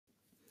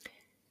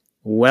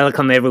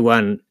Welcome,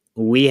 everyone.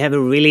 We have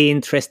a really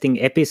interesting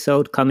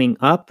episode coming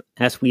up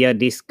as we are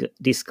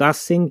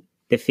discussing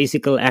the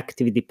physical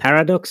activity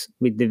paradox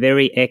with the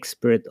very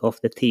expert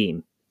of the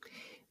theme.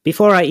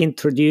 Before I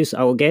introduce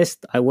our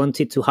guest, I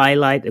wanted to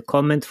highlight a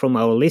comment from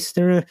our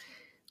listener.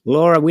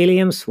 Laura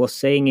Williams was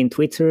saying in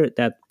Twitter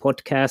that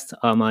podcasts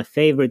are my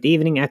favorite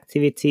evening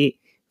activity,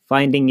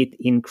 finding it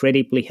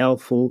incredibly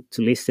helpful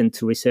to listen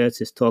to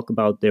researchers talk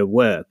about their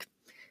work.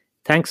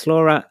 Thanks,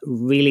 Laura.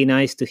 Really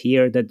nice to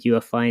hear that you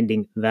are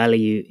finding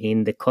value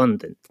in the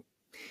content.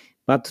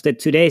 But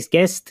today's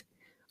guest,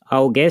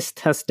 our guest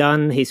has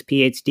done his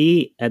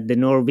PhD at the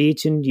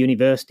Norwegian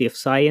University of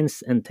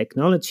Science and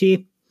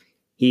Technology.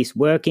 He is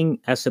working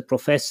as a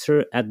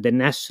professor at the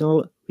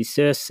National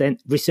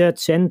Research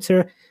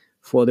Center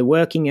for the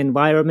Working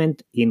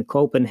Environment in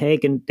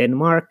Copenhagen,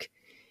 Denmark.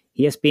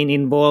 He has been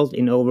involved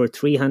in over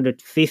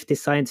 350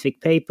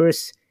 scientific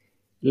papers.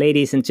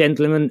 Ladies and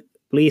gentlemen,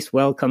 please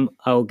welcome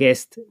our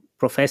guest,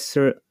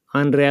 Professor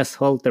Andreas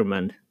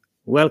Holtermann.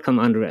 Welcome,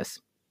 Andreas.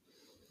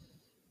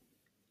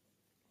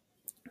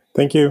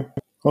 Thank you,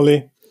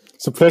 Ollie.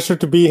 It's a pleasure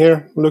to be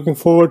here. Looking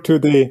forward to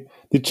the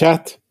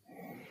chat.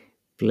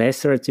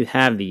 Pleasure to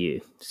have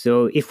you.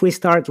 So if we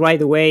start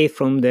right away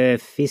from the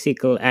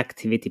physical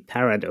activity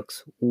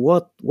paradox,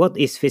 what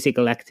is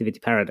physical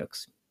activity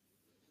paradox?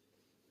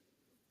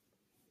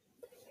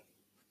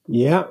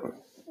 Yeah,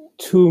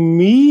 to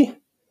me,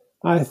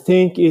 I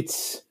think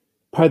it's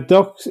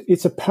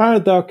a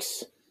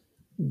paradox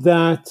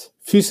that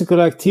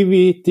physical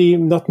activity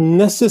not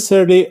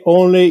necessarily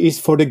only is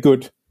for the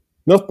good,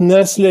 not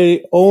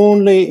necessarily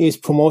only is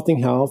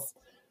promoting health,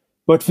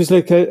 but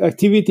physical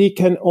activity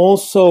can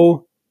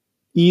also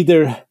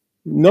either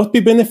not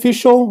be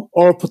beneficial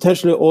or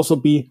potentially also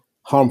be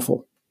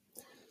harmful.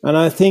 And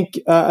I think,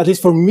 at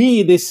least for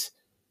me,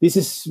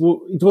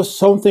 it was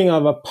something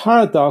of a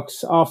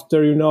paradox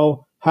after,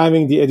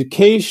 having the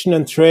education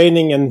and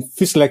training and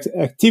physical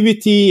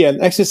activity and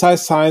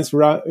exercise science,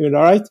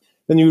 right?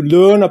 Then you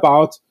learn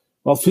about,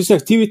 physical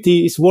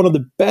activity is one of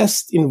the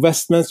best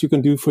investments you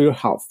can do for your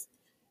health.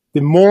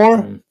 The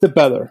more, the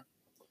better.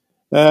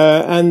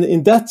 And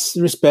in that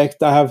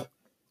respect, I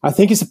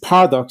think it's a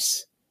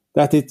paradox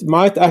that it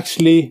might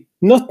actually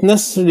not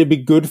necessarily be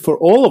good for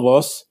all of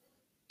us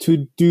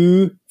to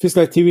do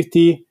physical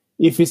activity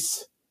if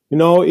it's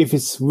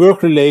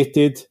work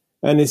related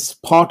and it's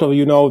part of,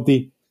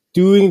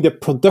 doing the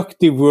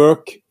productive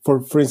work for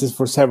instance,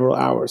 for several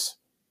hours.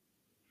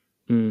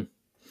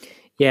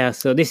 Yeah,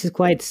 so this is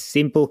quite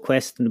simple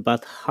question,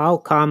 but how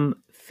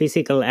come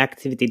physical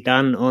activity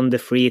done on the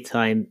free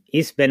time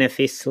is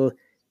beneficial,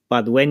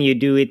 but when you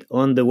do it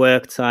on the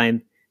work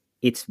time,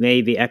 it's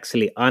maybe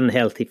actually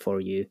unhealthy for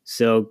you?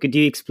 So could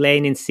you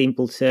explain in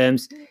simple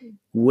terms,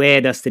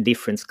 where does the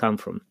difference come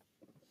from?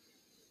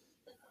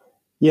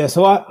 Yeah,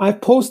 so I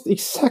posed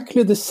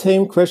exactly the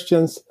same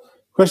question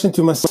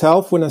to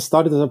myself when I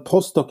started as a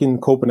postdoc in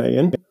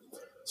Copenhagen.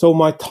 So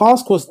my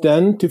task was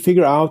then to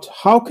figure out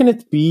how can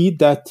it be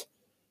that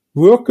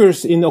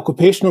workers in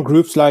occupational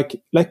groups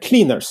like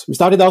cleaners, we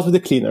started out with the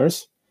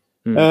cleaners,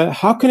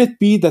 how can it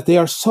be that they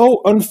are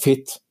so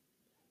unfit,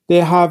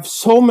 they have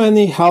so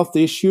many health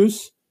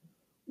issues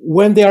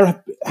when they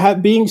are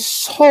being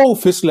so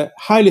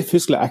highly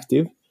physically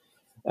active?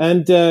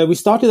 And we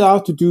started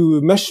out to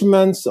do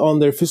measurements on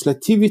their physical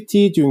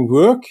activity during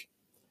work.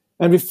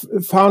 And we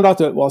found out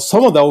that,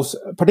 some of those,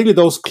 particularly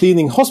those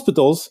cleaning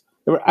hospitals,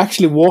 they were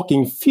actually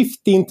walking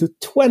 15 to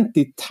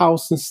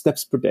 20,000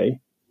 steps per day.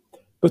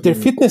 But their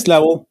fitness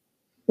level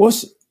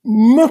was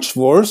much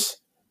worse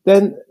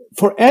than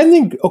for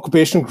any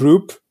occupation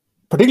group,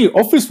 particularly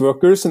office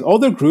workers and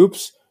other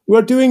groups who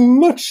are doing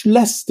much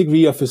less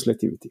degree of physical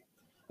activity.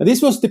 And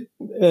this was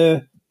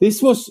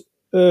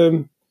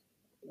I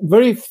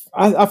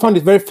found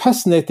it very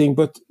fascinating,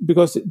 but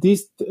because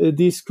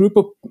these group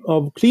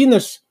of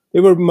cleaners, they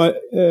were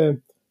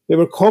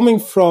coming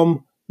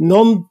from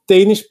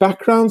non-Danish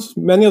backgrounds,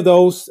 many of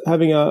those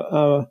having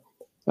a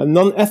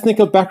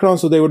non-ethnical background,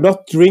 so they were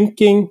not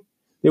drinking,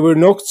 they were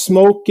not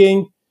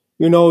smoking,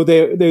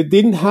 they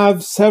didn't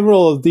have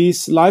several of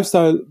these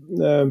lifestyle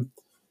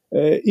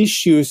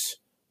issues,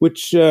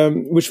 which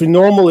we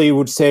normally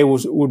would say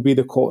would be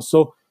the cause.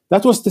 So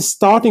that was the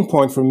starting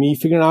point for me,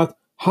 figuring out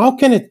how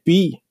can it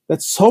be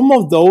that some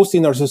of those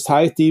in our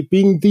society,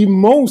 being the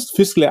most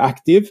physically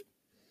active,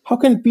 how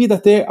can it be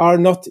that they are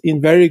not in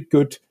very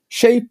good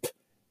shape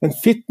and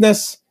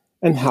fitness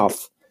and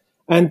health?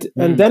 And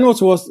then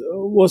what was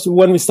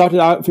when we started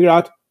out figure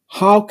out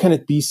how can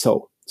it be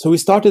so? So we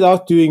started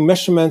out doing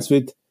measurements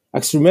with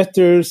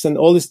accelerometers and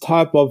all this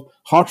type of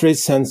heart rate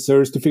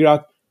sensors to figure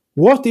out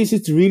what's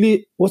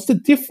the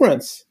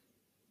difference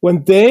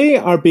when they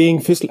are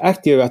being physically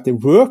active at their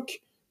work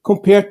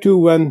compared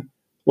to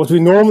what we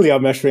normally are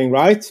measuring,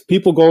 right?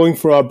 People going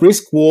for a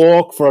brisk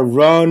walk, for a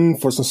run,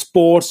 for some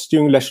sports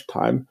during leisure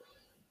time.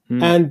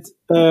 And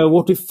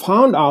what we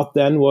found out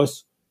then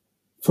was,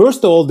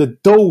 first of all, the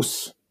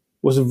dose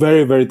was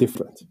very, very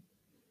different.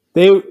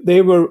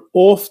 They were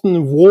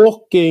often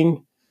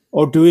walking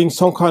or doing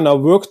some kind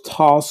of work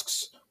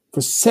tasks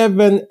for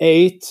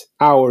 7-8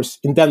 hours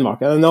in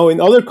Denmark. And I know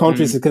in other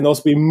countries it can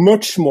also be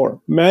much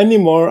more, many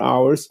more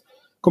hours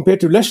compared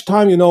to leisure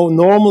time.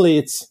 Normally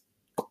it's,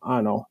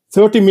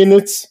 30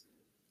 minutes,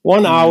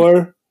 1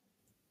 hour,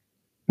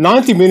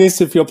 90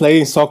 minutes if you're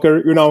playing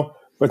soccer,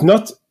 but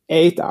not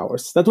 8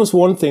 hours. That was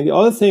one thing. The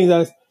other thing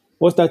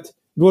was that it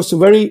was a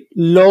very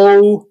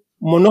low,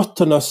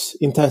 monotonous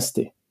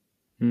intensity.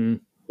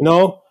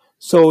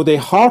 So the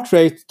heart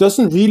rate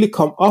doesn't really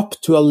come up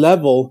to a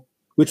level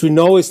which we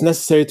know is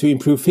necessary to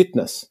improve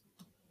fitness.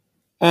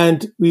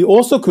 And we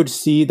also could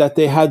see that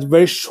they had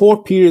very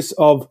short periods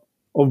of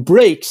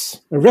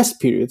breaks and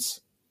rest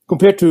periods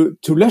compared to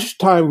leisure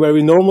time, where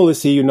we normally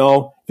see, if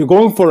you're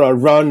going for a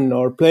run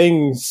or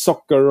playing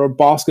soccer or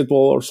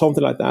basketball or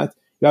something like that,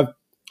 you have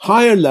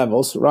higher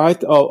levels,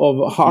 right,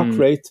 of heart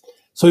rate.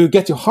 So you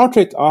get your heart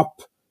rate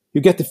up,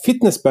 you get the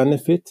fitness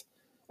benefit,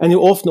 and you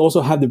often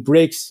also have the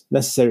breaks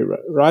necessary,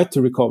 right,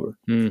 to recover.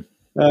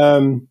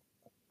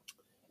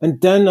 And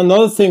then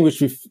another thing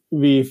which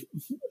we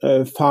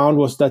found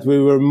was that we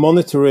were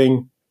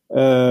monitoring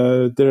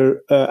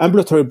their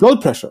ambulatory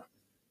blood pressure.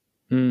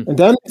 And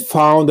then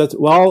found that,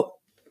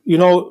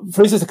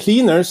 for instance, the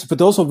cleaners,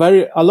 but also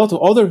a lot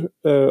of other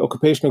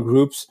occupational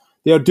groups,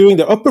 they are doing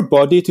their upper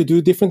body to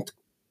do different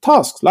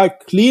tasks,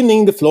 like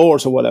cleaning the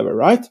floors or whatever,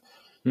 right?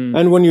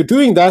 And when you're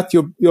doing that,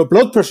 your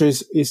blood pressure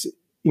is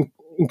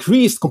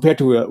increased compared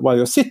to while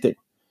you're sitting.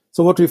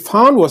 So what we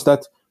found was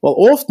that,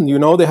 often,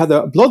 they had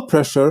a blood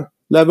pressure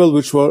level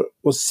which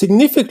was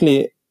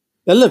significantly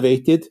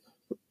elevated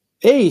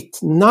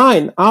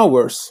 8-9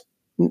 hours,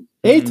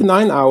 8 to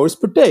 9 hours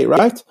per day,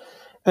 right?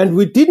 And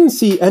we didn't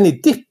see any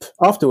dip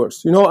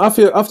afterwards.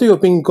 After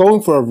you've been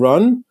going for a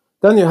run,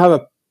 then you have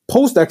a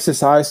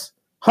post-exercise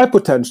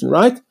hypotension,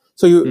 right?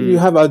 So you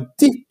have a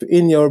dip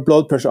in your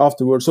blood pressure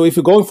afterwards. So if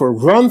you're going for a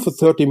run for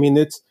 30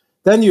 minutes,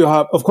 then you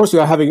are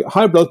having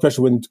high blood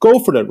pressure when you go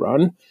for the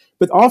run.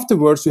 But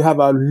afterwards, you have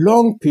a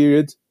long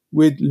period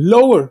with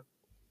lower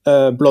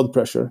blood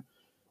pressure.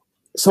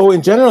 So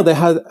in general,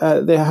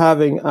 they're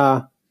having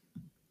a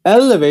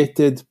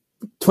elevated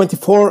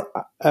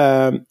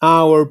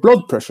 24-hour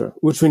blood pressure,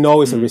 which we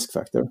know is a risk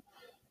factor.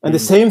 And the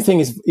same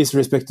thing is with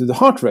respect to the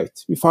heart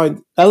rate. We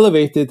find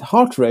elevated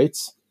heart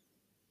rates,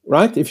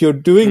 right? If you're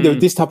doing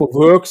this type of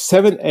work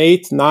 7,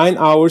 8, 9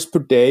 hours per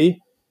day,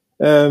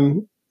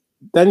 then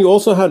you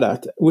also have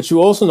that, which you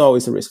also know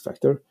is a risk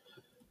factor.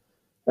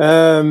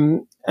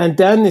 And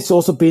then it's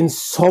also been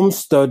some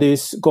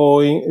studies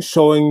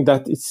showing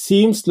that it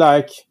seems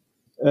like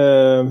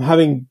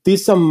having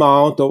this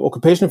amount of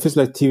occupational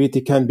physical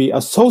activity can be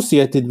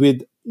associated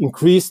with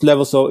increased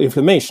levels of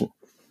inflammation,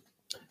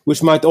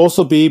 which might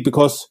also be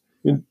because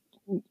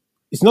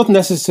it's not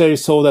necessary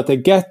so that they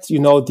get,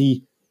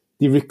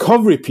 the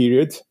recovery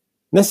period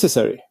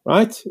necessary,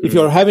 right? If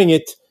you're having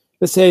it,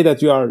 let's say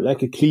that you are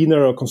like a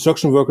cleaner or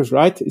construction workers,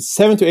 right? It's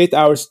 7 to 8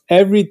 hours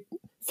every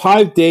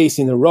 5 days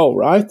in a row,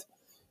 right?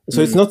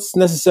 So it's not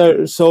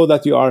necessary so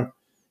that you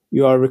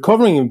are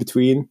recovering in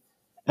between.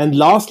 And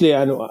lastly,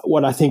 and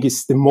what I think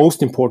is the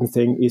most important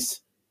thing is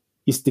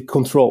the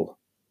control.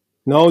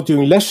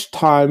 During leisure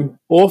time,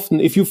 often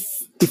if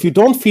you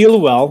don't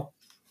feel well,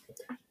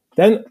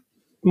 then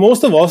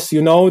most of us,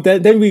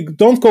 then we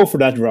don't go for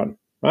that run,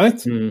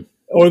 right?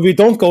 Or we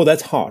don't go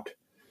that hard.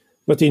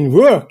 But in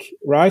work,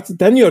 right,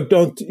 then you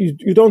don't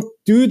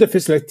do the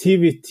physical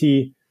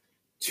activity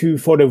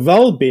for the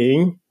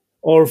well-being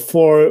or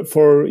for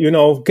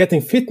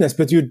getting fitness,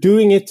 but you're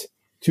doing it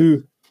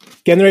to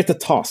generate a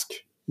task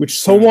which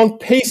someone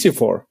pays you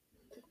for.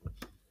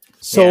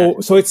 So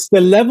it's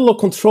the level of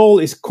control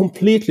is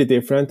completely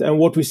different. And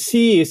what we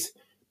see is,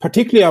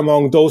 particularly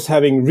among those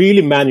having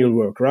really manual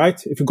work,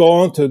 right? If you go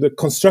on to the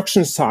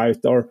construction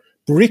site, or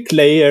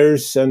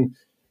bricklayers and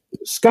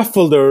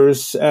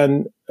scaffolders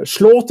and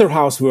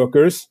slaughterhouse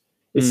workers,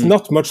 it's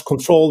not much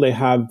control they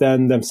have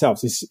than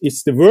themselves.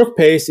 It's the work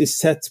pace is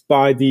set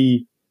by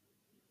the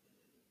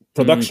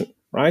production,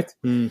 right?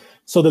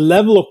 So the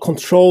level of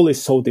control is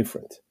so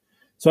different.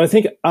 So I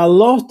think a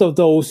lot of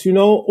those,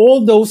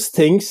 all those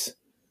things,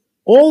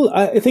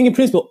 I think in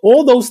principle,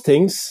 all those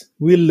things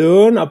we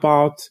learn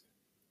about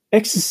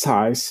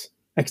exercise,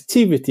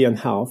 activity, and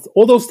health,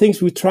 all those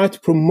things we try to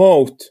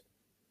promote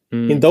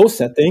in those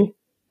settings,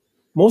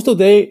 most of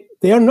they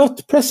are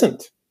not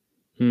present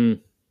in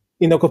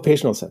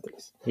occupational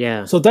settings.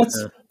 Yeah. So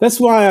that's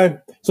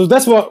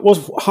what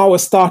was how I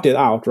started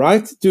out,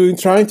 right?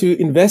 Trying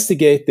to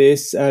investigate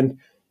this and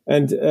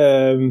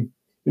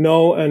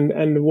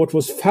what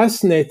was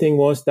fascinating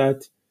was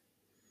that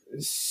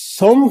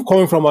some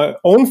coming from my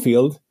own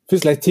field,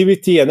 physical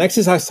activity and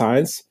exercise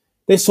science,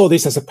 they saw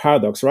this as a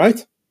paradox,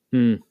 right?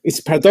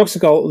 It's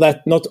paradoxical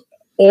that not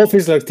all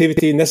physical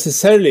activity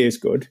necessarily is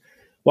good,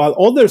 while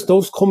others,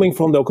 those coming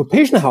from the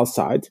occupational health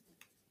side,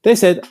 they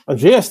said,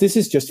 Andreas, this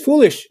is just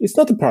foolish. It's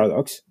not a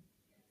paradox.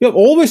 We have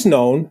always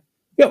known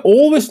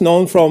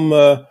from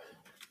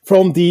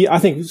the, I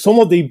think some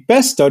of the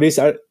best studies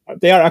are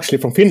actually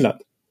from Finland,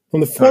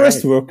 from the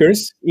forest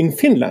workers in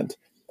Finland.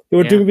 They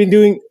were been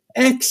doing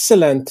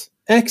excellent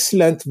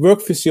excellent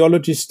work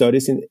physiology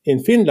studies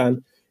in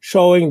Finland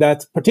showing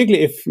that,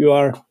 particularly if you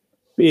are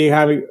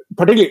having,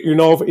 particularly,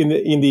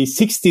 in the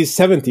 60s,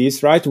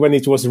 70s, right, when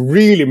it was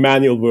really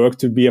manual work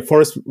to be a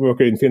forest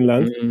worker in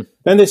Finland,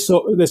 then they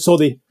saw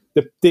the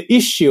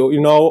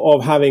issue,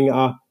 of having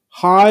a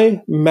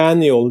high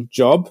manual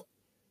job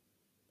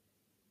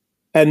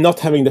and not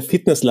having the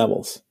fitness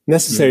levels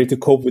necessary to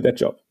cope with that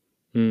job.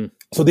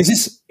 So this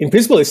is, in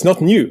principle, it's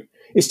not new.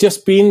 It's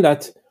just been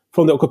that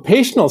from the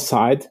occupational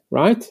side,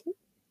 right,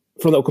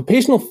 from the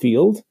occupational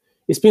field,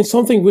 it's been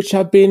something which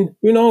have been,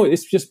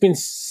 it's just been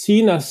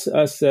seen as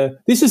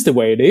this is the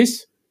way it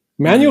is.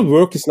 Manual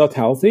work is not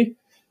healthy.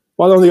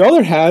 While on the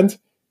other hand,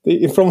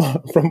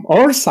 from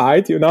our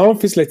side,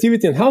 physical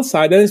activity and health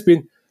side, then it's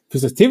been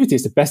physical activity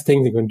is the best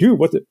thing they can do.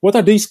 What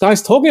are these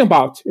guys talking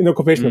about in the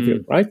occupational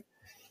field, right?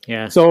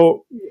 Yeah.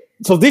 So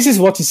this is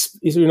what is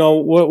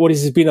what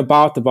has been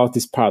about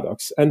this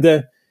paradox. And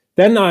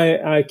then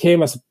I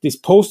came as this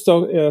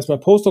postdoc, as my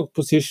postdoc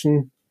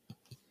position.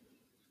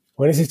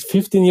 When is it?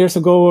 15 years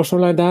ago or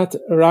something like that,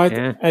 right?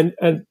 Yeah. And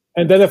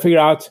then I figured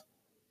out,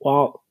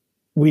 well,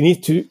 we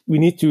need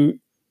to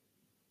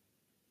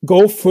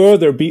go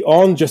further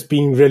beyond just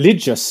being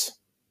religious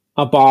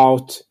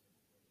about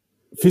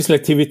physical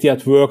activity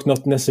at work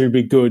not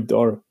necessarily be good,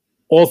 or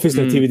all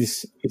physical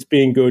activities is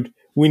being good.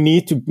 We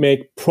need to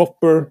make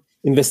proper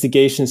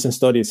investigations and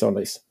studies on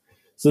this.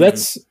 So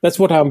that's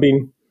what I've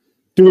been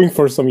doing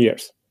for some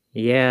years.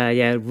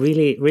 Yeah,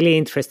 really, really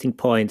interesting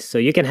point. So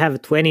you can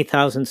have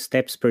 20,000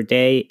 steps per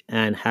day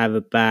and have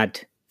a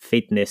bad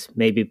fitness,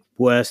 maybe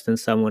worse than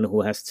someone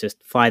who has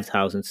just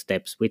 5,000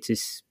 steps, which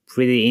is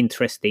pretty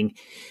interesting.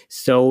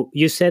 So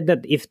you said that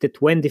if the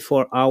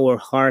 24-hour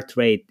heart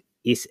rate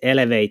is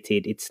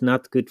elevated, it's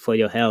not good for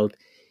your health.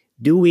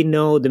 Do we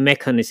know the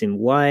mechanism?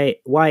 Why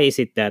is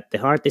it that the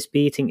heart is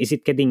beating? Is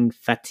it getting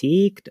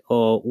fatigued,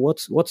 or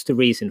what's the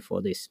reason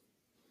for this?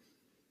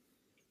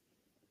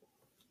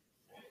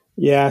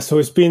 Yeah, so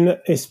it's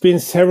been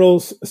several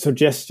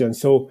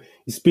suggestions. So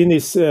it's been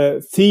this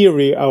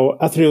theory of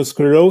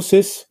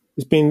atherosclerosis.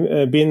 It's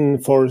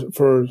been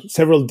for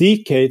several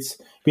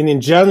decades. Been in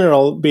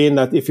general being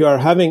that if you are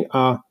having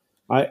a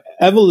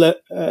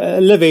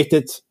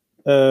elevated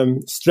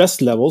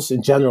stress levels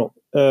in general,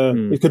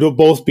 it could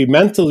both be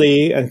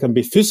mentally and can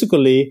be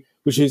physically,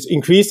 which is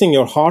increasing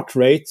your heart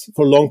rate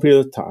for a long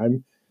period of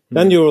time.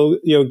 Then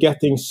you're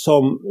getting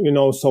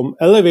some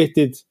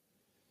elevated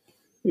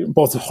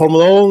both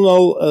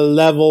hormonal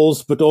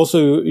levels, but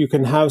also you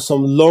can have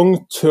some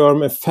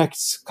long-term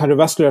effects,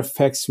 cardiovascular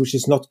effects, which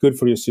is not good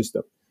for your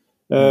system.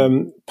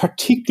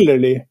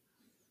 Particularly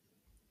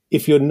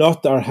if you're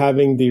not are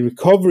having the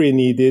recovery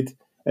needed,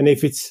 and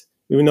if it's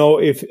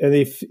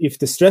if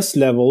the stress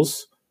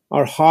levels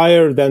are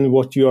higher than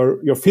what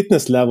your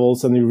fitness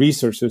levels and your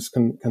resources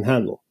can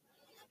handle.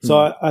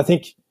 So I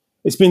think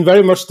it's been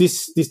very much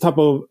this type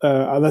of,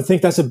 and I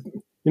think that's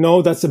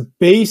a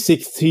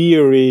basic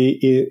theory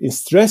in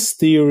stress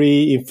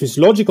theory, in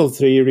physiological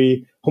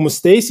theory,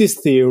 homeostasis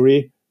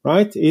theory,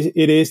 right?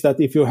 It is that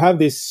if you have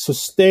this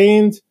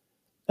sustained,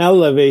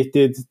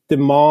 elevated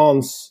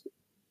demands,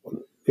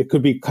 it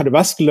could be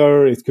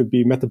cardiovascular, it could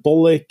be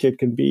metabolic, it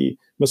can be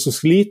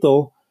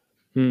musculoskeletal,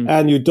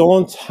 and you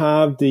don't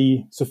have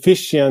the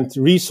sufficient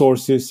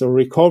resources or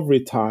recovery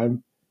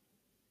time,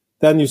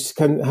 then you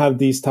can have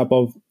these type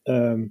of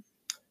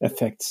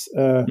effects.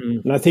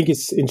 And I think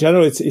it's in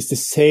general, it's the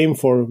same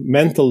for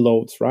mental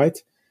loads, right?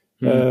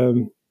 Yeah.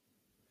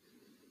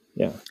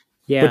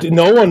 But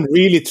no one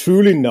really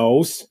truly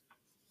knows.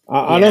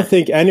 I don't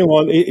think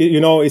anyone,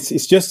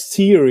 it's just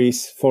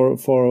theories for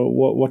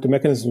what the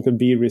mechanism could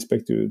be with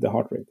respect to the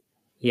heart rate.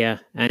 Yeah,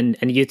 and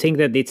you think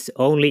that it's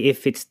only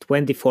if it's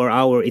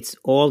 24-hour, it's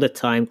all the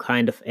time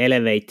kind of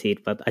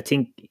elevated. But I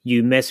think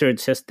you measured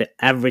just the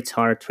average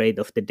heart rate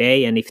of the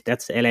day, and if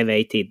that's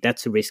elevated,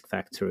 that's a risk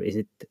factor. Is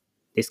it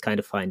this kind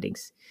of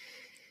findings?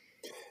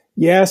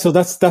 Yeah, so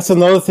that's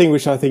another thing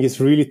which I think is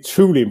really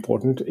truly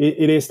important.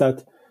 It is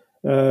that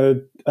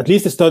at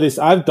least the studies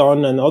I've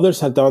done and others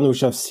have done,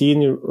 which I've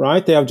seen,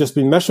 right, they have just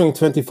been measuring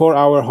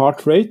 24-hour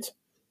heart rate.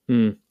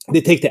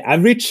 They take the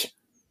average,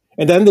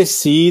 and then they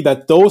see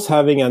that those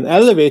having an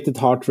elevated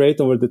heart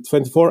rate over the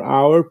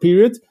 24-hour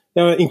period,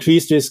 they have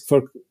increased risk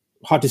for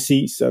heart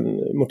disease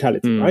and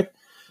mortality, right?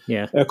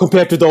 Yeah.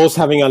 Compared to those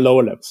having a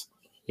lower levels.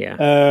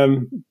 Yeah.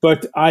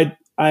 But I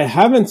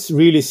haven't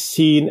really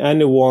seen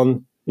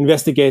anyone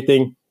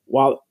investigating.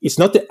 Well, it's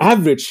not the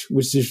average,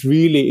 which is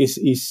really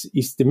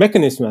is the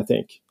mechanism. I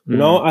think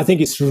I think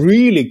it's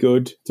really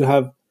good to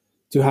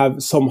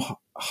have some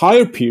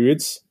higher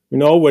periods,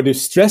 where you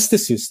stress the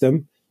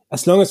system,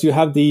 as long as you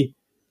have the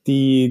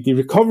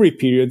recovery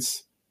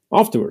periods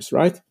afterwards,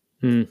 right?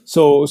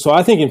 So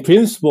I think in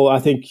principle, I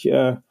think,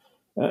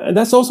 and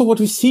that's also what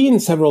we see in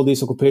several of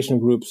these occupational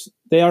groups.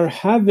 They are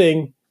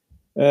having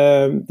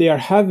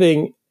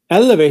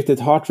elevated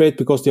heart rate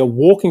because they are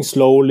walking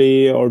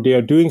slowly, or they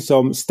are doing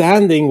some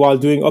standing while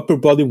doing upper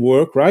body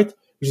work, right?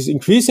 Which is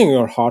increasing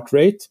your heart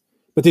rate,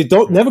 but they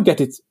don't never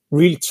get it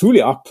really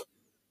truly up,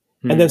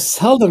 and then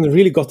seldom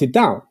really got it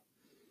down.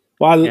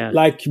 While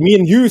like me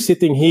and you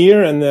sitting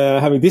here and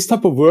having this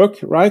type of work,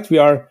 right? We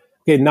are,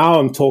 okay, now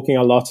I'm talking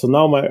a lot. So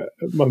now my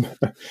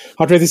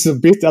heart rate is a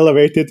bit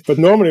elevated, but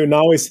normally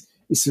now is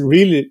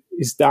really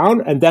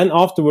down. And then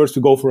afterwards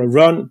we go for a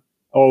run,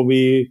 or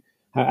we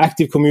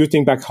active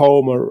commuting back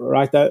home, or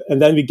right, and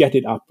then we get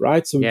it up,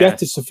 right? So we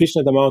get a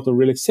sufficient amount of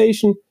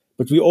relaxation,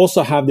 but we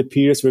also have the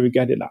periods where we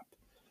get it up.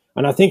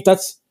 And I think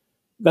that's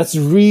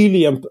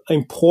really an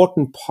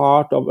important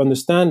part of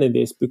understanding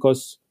this,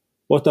 because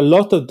what a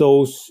lot of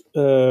those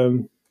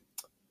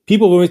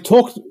people,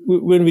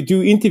 when we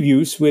do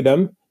interviews with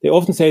them, they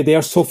often say they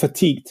are so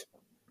fatigued.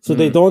 So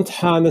they don't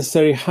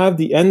necessarily have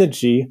the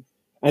energy,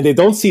 and they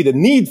don't see the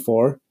need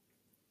for,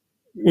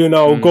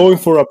 going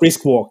for a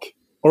brisk walk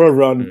or a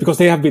run, because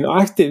they have been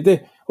active.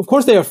 Of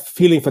course, they are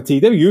feeling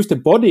fatigued. They've used the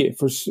body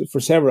for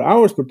several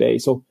hours per day.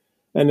 So,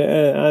 and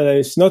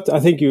it's not, I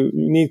think you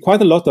need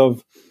quite a lot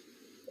of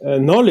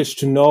knowledge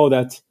to know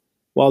that,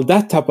 well,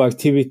 that type of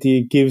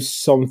activity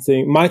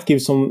might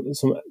give some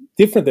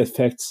different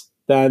effects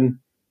than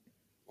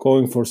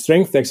going for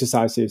strength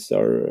exercises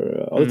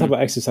or other type of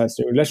exercise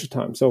during leisure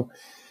time. So,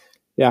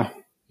 yeah.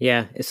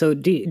 Yeah. So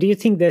do you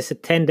think there's a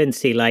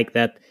tendency like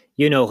that,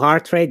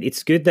 heart rate,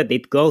 it's good that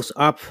it goes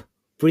up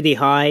pretty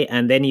high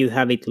and then you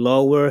have it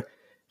lower?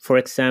 For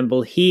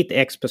example, heat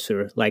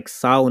exposure, like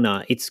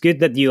sauna. It's good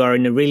that you are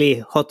in a really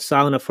hot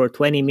sauna for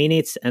 20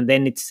 minutes and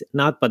then it's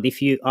not. But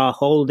if you are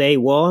whole day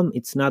warm,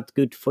 it's not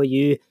good for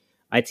you.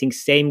 I think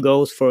same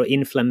goes for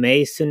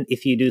inflammation.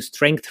 If you do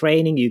strength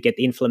training, you get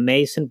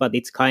inflammation, but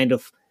it's kind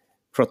of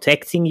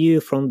protecting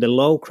you from the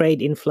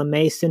low-grade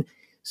inflammation.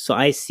 So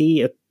I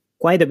see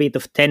quite a bit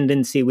of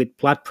tendency with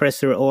blood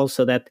pressure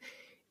also, that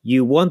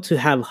you want to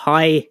have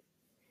high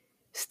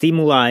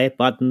stimuli,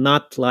 but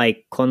not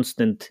like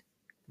constant,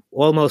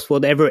 almost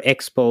whatever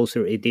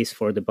exposure it is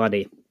for the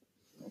body.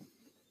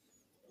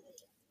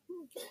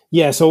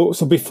 Yeah, so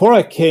before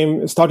I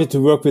started to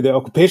work with the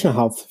occupational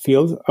health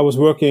field, I was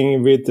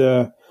working with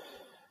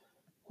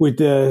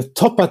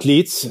top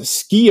athletes,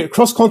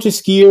 cross-country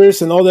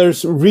skiers and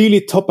others, really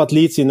top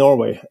athletes in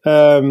Norway.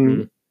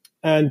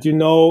 And,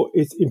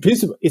 it's in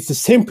principle, it's the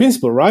same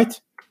principle, right?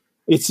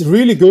 It's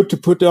really good to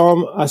put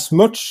on as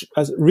much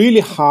as really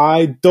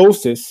high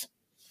doses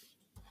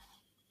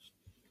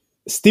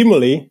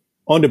stimuli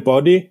on the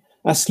body,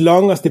 as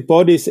long as the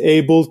body is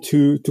able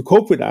to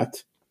cope with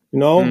that,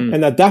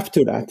 and adapt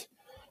to that.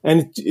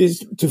 And it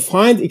is to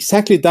find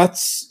exactly that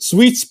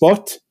sweet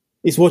spot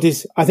is what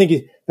is, I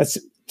think that's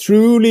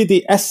truly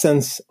the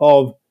essence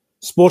of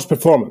sports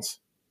performance,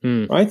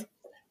 right?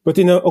 But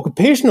in an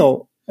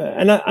occupational,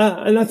 and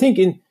I think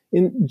in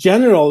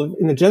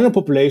the general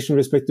population,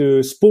 with respect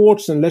to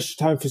sports and leisure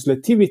time physical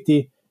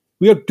activity,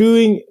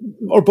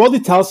 our body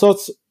tells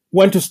us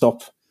when to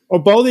stop. Our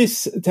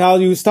bodies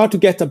tell you start to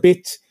get a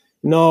bit,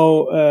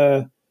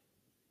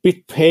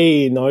 bit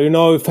pain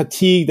or,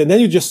 fatigued, and then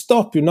you just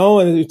stop,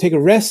 and you take a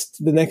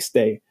rest the next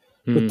day.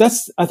 But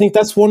I think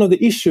that's one of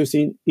the issues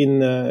in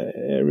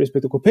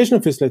respect to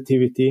occupational physical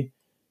activity,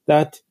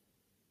 that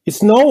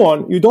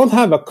you don't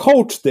have a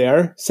coach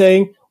there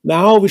saying,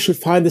 now we should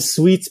find the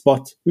sweet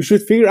spot. We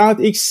should figure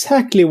out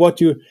exactly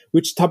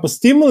which type of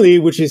stimuli,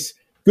 which is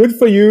good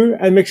for you,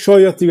 and make sure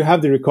that you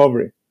have the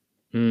recovery.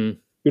 You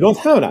don't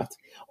have that.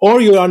 Or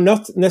you are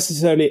not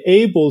necessarily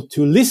able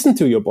to listen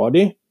to your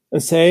body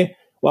and say,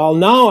 well,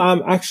 now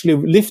I'm actually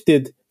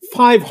lifted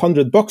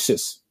 500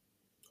 boxes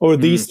over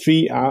these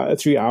 3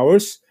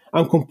 hours.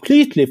 I'm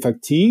completely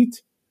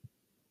fatigued.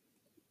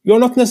 You're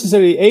not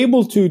necessarily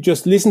able to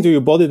just listen to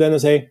your body then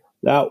and say,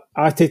 now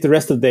I take the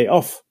rest of the day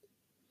off.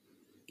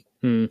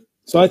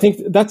 So I think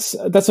that's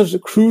a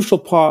crucial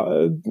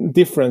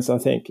difference, I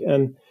think.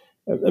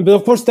 But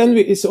of course, then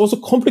it's also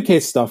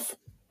complicated stuff,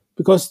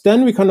 because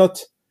then we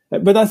cannot.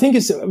 But I think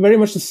it's very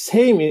much the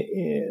same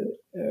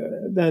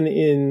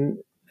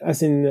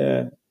as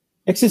in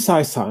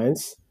exercise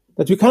science,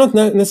 that we cannot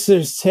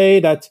necessarily say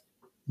that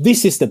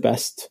this is the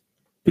best,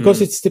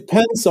 because it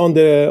depends on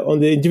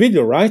the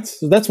individual, right?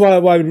 So that's why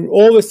we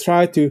always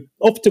try to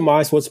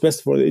optimize what's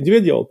best for the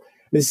individual.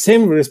 The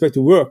same with respect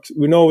to work.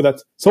 We know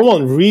that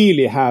someone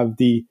really have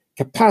the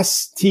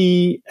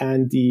capacity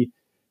and the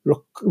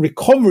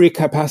recovery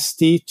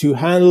capacity to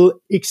handle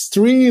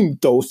extreme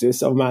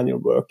doses of manual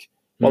work,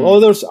 while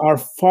others are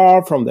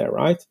far from there,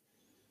 right?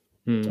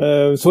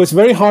 So it's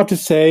very hard to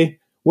say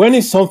when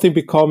is something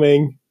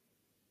becoming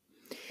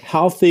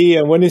healthy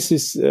and when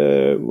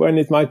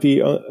it might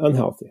be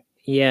unhealthy.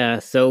 Yeah.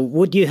 So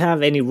would you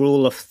have any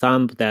rule of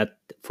thumb that,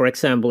 for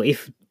example,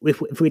 if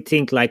we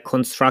think like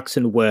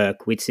construction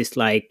work, which is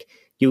like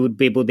you would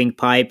be putting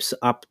pipes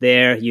up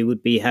there, you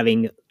would be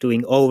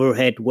doing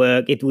overhead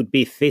work, it would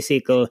be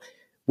physical.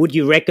 Would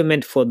you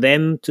recommend for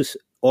them to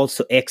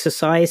also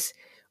exercise?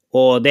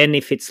 Or then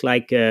if it's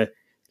like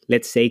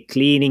let's say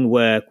cleaning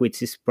work,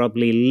 which is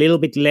probably a little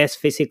bit less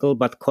physical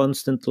but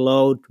constant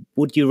load,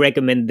 would you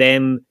recommend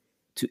them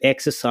to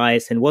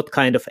exercise, and what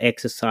kind of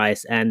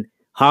exercise, and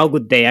how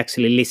would they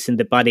actually listen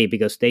the body,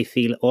 because they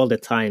feel all the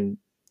time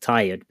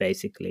tired,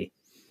 basically?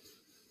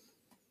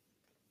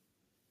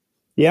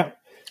 Yeah.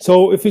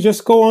 So if we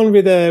just go on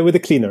with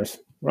the cleaners,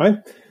 right?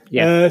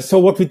 Yeah. So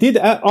what we did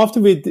after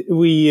we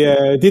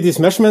did these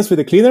measurements with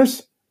the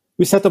cleaners,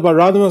 we set up a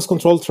randomized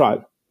controlled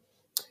trial,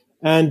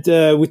 and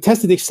we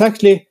tested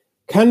exactly,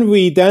 can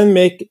we then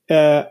make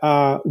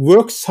a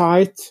work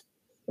site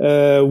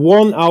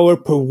 1 hour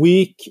per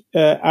week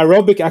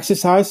aerobic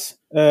exercise?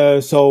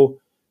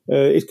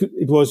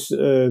 It was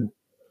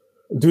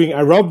doing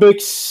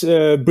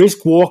aerobics,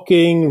 brisk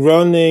walking,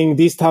 running,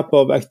 these type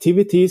of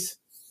activities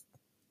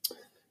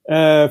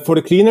for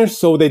the cleaners.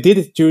 So they did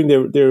it during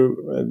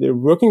their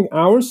working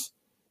hours.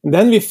 And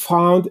then we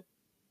found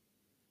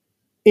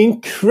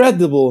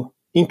incredible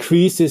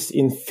increases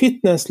in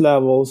fitness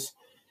levels,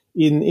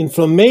 in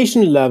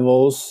inflammation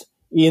levels,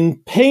 in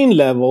pain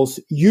levels,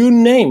 you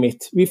name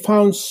it. We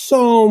found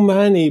so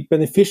many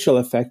beneficial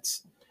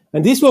effects.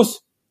 And this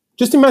was,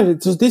 just imagine,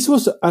 so this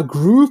was a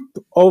group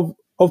of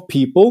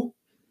people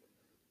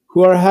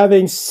who are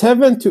having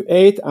 7 to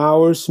 8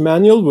 hours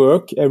manual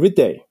work every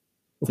day.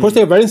 Of course,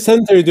 they're very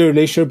sedentary during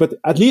leisure, but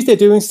at least they're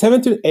doing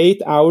 7 to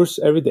 8 hours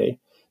every day.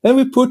 Then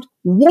we put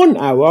 1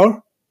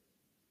 hour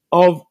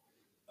of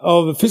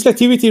physical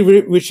activity,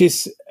 which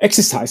is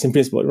exercise in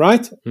principle,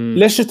 right?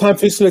 Leisure time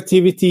physical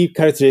activity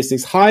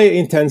characteristics, high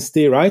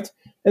intensity, right?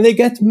 And they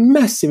get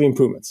massive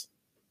improvements.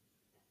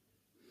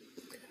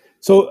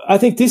 So I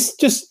think this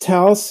just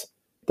tells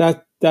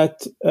that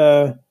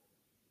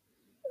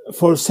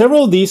for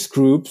several of these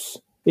groups,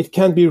 it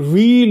can be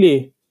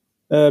really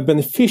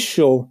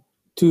beneficial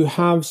to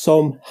have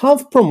some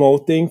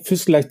health-promoting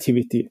physical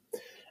activity.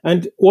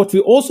 And what we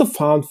also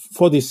found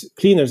for these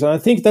cleaners, and I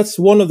think that's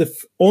one of the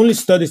only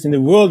studies in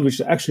the world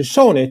which actually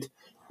shown it,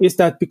 is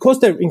that because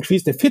they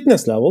increased their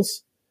fitness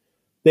levels,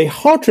 their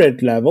heart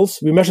rate levels,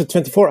 we measured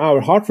 24-hour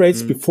heart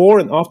rates before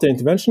and after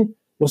intervention,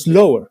 was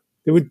lower.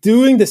 They were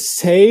doing the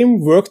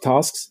same work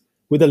tasks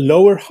with a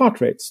lower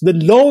heart rate. So the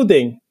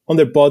loading on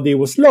their body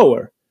was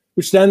lower,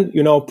 which then,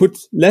 put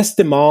less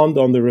demand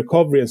on the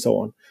recovery and so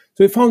on.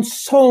 So we found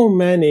so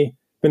many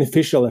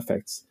beneficial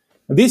effects.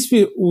 And this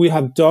we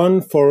have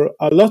done for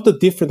a lot of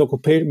different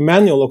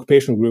manual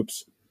occupation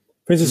groups.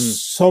 For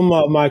instance, some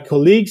of my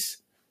colleagues,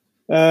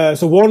 we've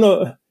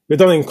done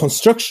it in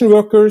construction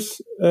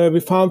workers, we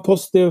found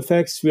positive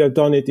effects. We have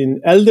done it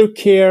in elder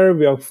care.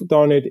 We have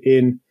done it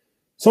in,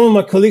 some of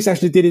my colleagues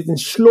actually did it in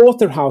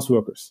slaughterhouse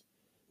workers.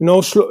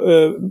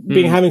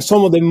 Having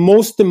some of the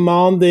most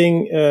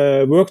demanding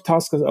work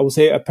tasks, I would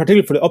say,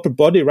 particularly for the upper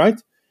body,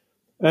 right?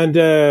 And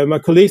my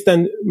colleagues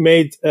then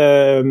made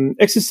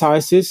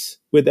exercises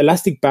with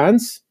elastic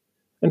bands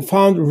and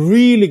found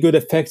really good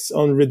effects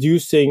on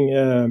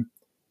reducing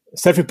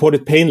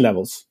self-reported pain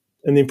levels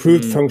and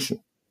improved function.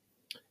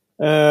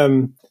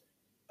 And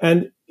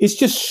it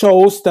just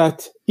shows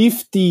that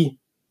if the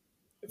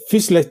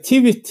physical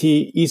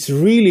activity is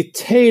really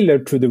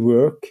tailored to the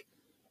work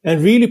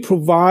and really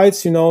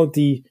provides,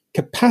 the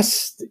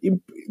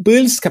capacity,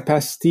 builds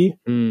capacity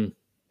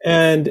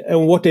and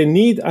what they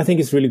need, I think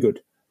it's really good.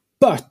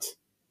 But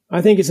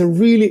I think it's a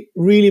really,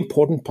 really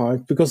important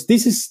part, because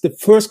this is the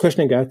first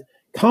question I get.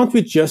 Can't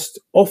we just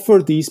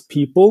offer these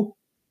people,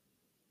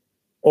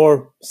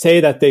 or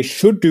say that they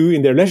should do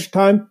in their leisure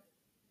time,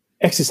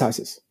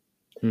 exercises?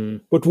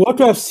 But what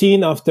we have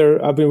seen after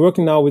I've been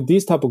working now with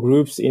these type of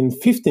groups in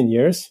 15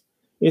 years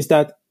is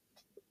that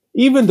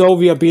even though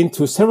we have been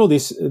to several of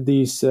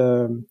these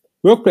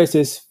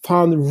workplaces,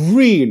 found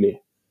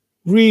really,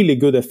 really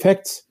good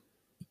effects,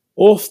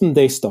 often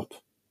they stop.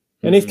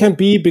 And it can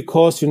be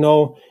because, it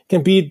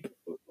can be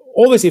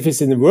always, if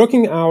it's in the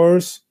working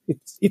hours,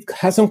 it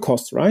has some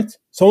cost, right?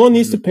 Someone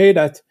needs to pay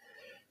that,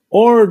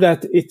 or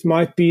that it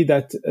might be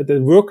that the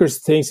workers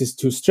thinks it's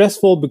too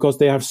stressful because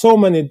they have so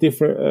many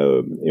different,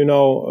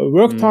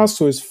 work tasks.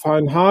 So it's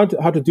find hard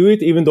how to do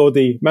it, even though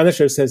the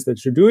manager says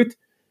that you do it.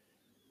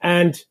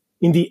 And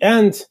in the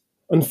end,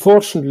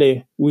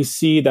 unfortunately, we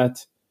see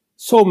that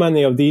so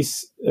many of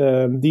these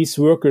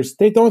workers,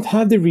 they don't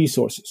have the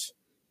resources.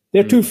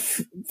 They're too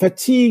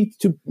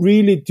fatigued to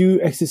really do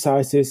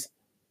exercises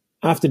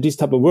after this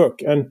type of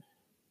work. And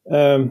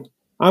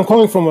I'm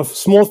coming from a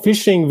small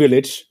fishing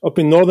village up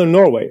in northern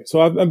Norway. So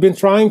I've been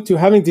trying to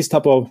having this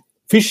type of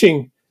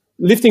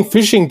lifting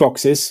fishing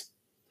boxes.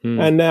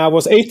 And I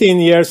was 18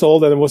 years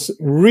old and I was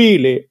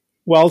really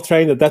well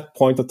trained at that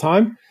point of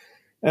time.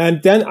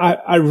 And then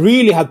I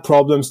really had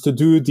problems to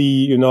do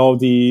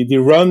the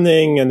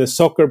running and the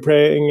soccer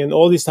playing and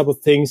all these type of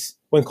things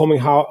when coming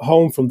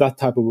home from that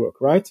type of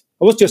work, right?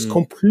 I was just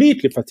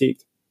completely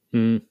fatigued.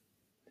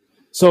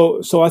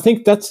 So I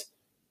think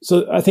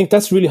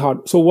that's really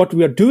hard. So what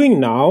we are doing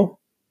now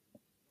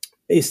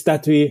is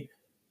that we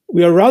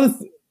are rather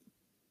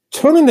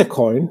turning the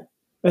coin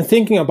and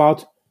thinking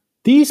about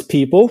these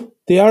people.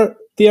 They are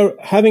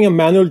having a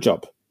manual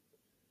job,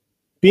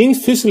 being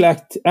physically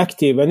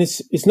active, and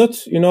it's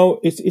not,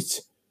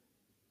 it's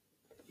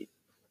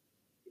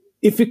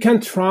if we can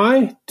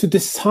try to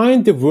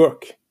design the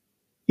work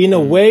in a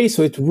way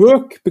so that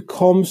work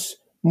becomes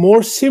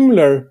more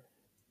similar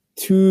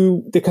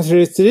to the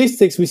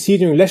characteristics we see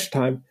during leisure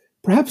time,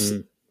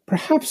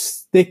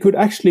 perhaps they could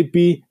actually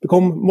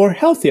become more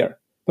healthier.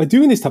 by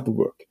doing this type of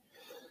work.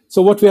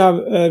 So what we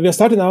are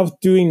starting out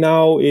doing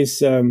now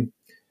is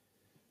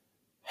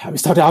we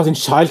started out in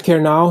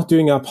childcare now,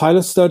 doing a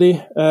pilot study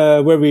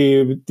where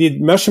we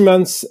did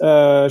measurements.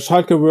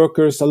 Childcare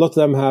workers, a lot of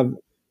them have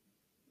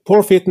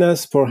poor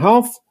fitness, poor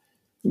health,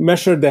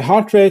 measured the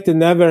heart rate, they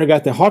never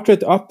get the heart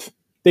rate up.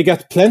 They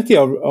get plenty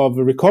of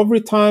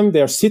recovery time.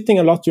 They are sitting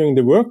a lot during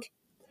the work.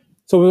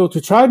 So what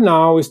we tried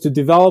now is to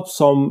develop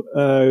some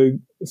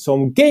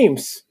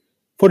games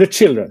for the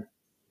children,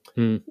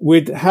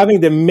 with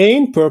having the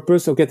main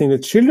purpose of getting the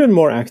children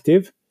more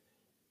active,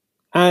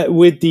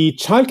 with the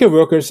childcare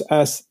workers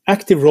as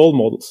active role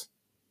models.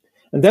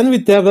 And then we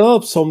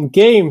developed some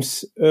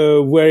games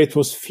where it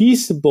was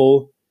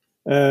feasible,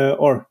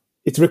 or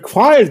it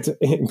required,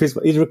 in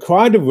principle, it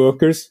required the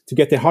workers to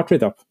get their heart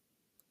rate up.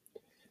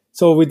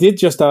 So we did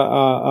just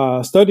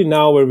a study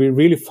now where we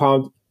really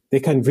found they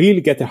can really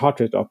get their heart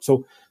rate up.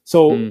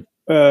 And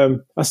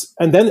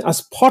then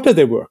as part of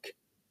their work,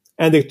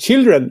 and the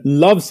children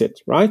loves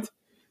it, right?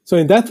 So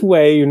in that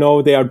way,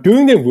 they are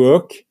doing their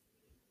work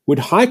with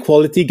high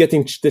quality,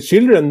 getting the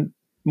children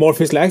more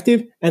physically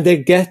active, and they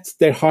get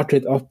their heart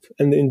rate up,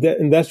 and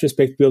in that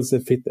respect builds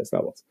their fitness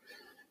levels.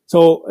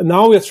 So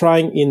now we are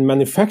trying in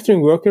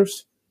manufacturing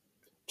workers,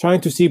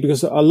 trying to see,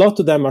 because a lot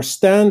of them are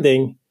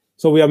standing.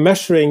 So we are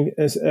measuring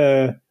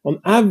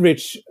on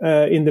average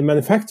in the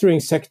manufacturing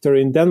sector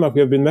in Denmark,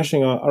 we have been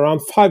measuring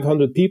around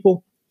 500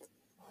 people.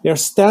 They are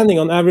standing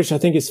on average, I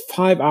think it's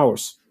 5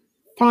 hours.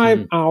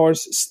 5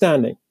 hours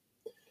standing.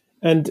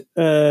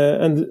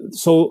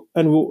 So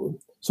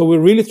we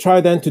really try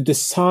then to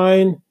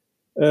design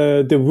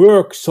the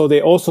work so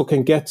they also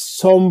can get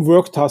some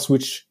work tasks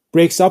which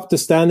breaks up the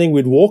standing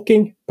with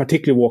walking,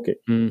 particularly walking.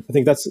 I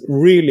think that's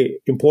really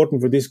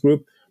important for this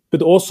group,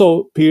 but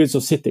also periods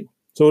of sitting.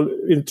 So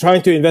in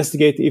trying to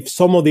investigate if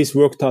some of these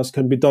work tasks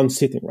can be done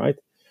sitting, right?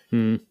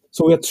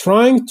 So we are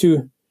trying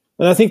to,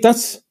 and I think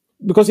that's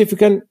because if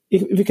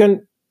we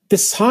can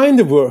design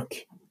the work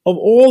of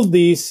all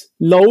these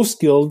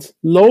low-skilled,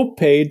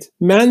 low-paid,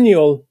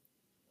 manual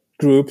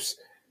groups,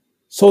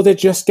 so they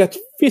just get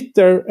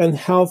fitter and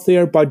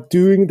healthier by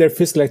doing their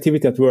physical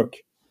activity at work.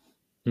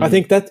 I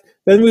think that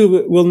then we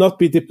will not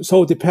be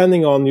so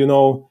depending on,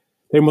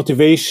 their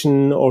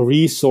motivation or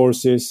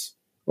resources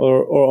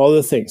or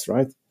other things,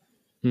 right?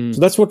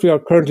 So that's what we are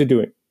currently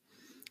doing.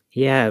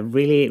 Yeah,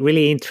 really,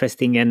 really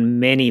interesting and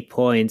many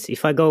points.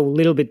 If I go a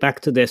little bit back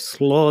to the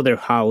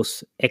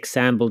slaughterhouse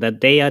example,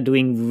 that they are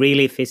doing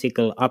really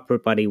physical upper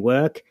body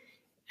work,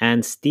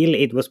 and still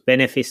it was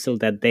beneficial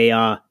that they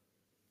are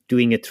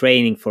doing a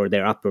training for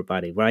their upper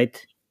body,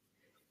 right?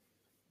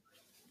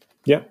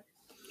 Yeah,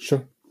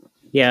 sure.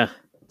 Yeah,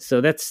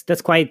 so that's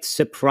quite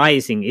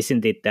surprising,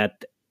 isn't it?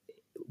 That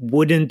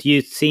wouldn't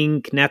you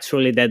think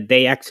naturally that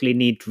they actually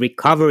need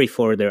recovery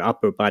for their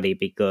upper body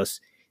because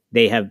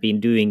they have been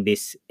doing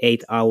this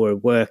 8-hour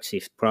work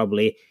shift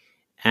probably,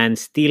 and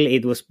still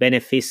it was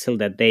beneficial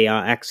that they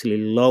are actually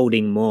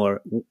loading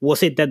more?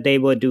 Was it that they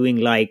were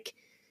doing like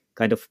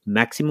kind of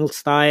maximal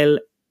style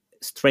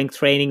strength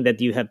training,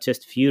 that you have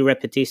just few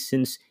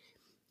repetitions?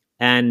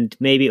 And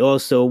maybe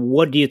also,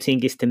 what do you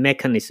think is the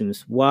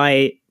mechanisms?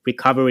 Why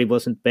recovery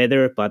wasn't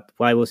better, but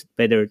why was it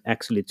better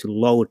actually to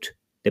load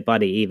the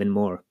body even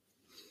more?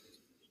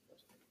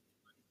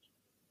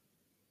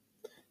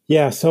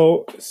 Yeah,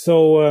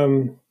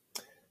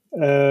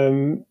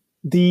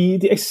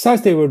 the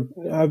exercise they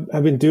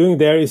have been doing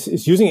there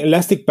is using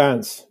elastic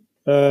bands.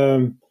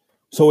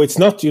 So it's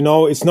not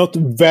it's not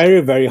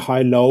very, very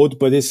high load,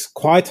 but it's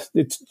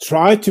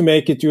tried to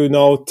make it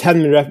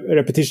 10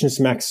 repetitions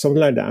max, something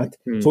like that.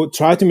 So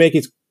try to make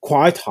it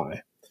quite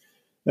high,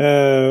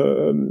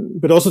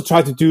 but also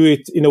try to do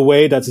it in a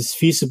way that is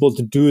feasible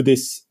to do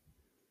this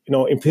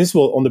in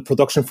principle on the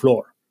production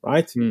floor.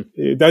 Right?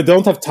 They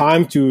don't have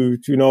time to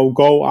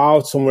go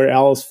out somewhere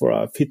else for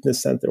a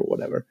fitness center or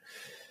whatever.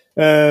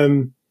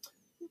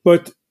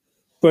 But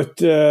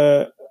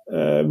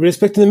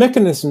respect to the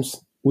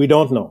mechanisms, we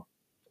don't know.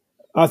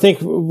 I think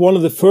one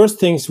of the first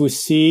things we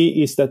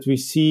see is that we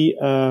see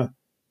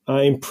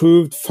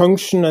improved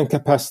function and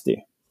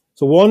capacity.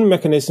 So one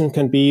mechanism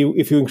can be,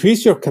 if you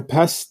increase your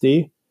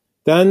capacity,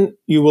 then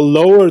you will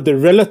lower the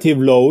relative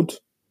load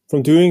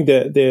from doing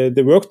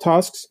the work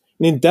tasks.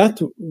 And in that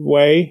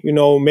way,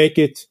 make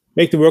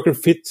the worker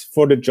fit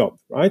for the job,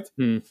 right?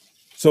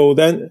 So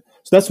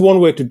that's one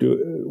way to do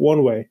it,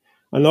 one way.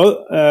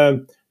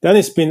 Another, then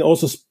it's been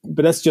also,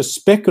 but that's just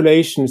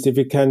speculations if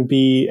it can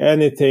be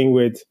anything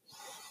with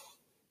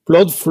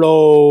blood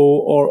flow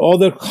or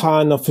other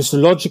kind of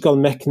physiological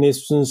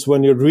mechanisms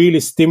when you're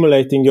really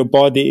stimulating your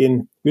body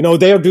in,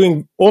 they are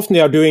doing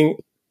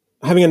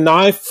having a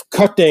knife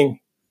cutting,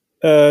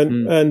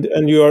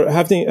 and you are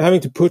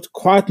having to put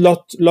quite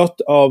lot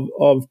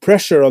of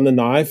pressure on the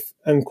knife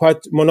and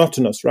quite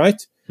monotonous,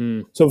 right?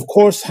 So of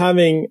course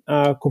having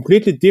a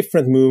completely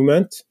different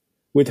movement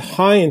with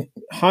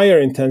higher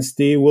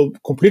intensity will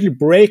completely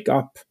break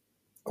up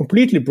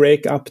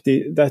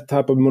that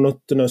type of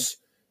monotonous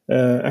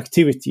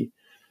activity.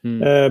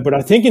 But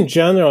I think in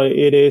general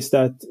it is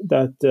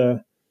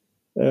that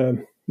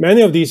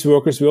many of these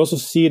workers, we also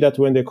see that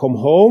when they come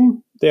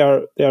home, they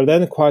are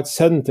then quite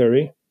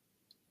sedentary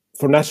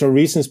for natural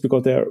reasons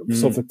because they are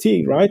so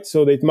fatigued, right?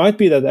 So it might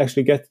be that they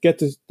actually get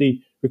the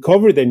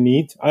recovery they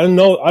need. I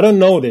don't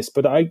know this,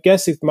 but I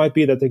guess it might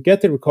be that they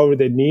get the recovery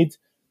they need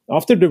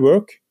after the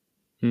work.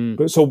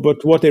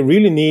 But what they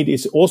really need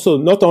is also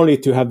not only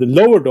to have the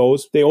lower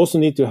dose, they also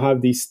need to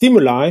have the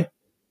stimuli,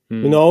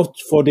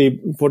 for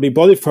the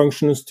body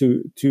functions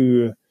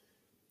to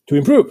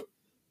improve.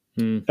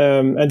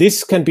 And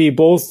this can be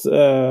both,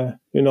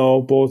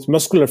 both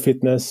muscular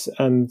fitness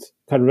and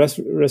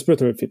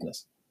cardiorespiratory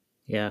fitness.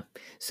 Yeah.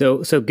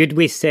 So could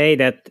we say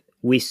that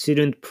we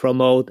shouldn't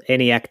promote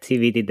any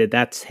activity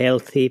that's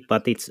healthy,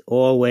 but it's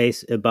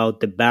always about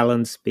the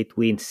balance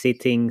between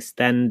sitting,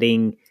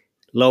 standing,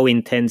 low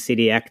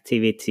intensity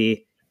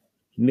activity,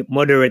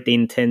 moderate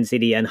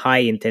intensity, and high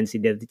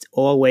intensity? That it's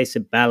always a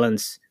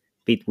balance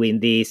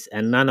between these,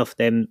 and none of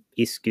them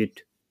is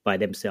good by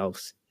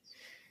themselves.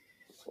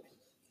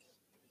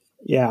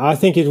 Yeah, I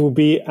think it will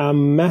be a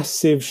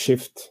massive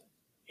shift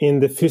in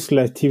the physical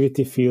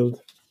activity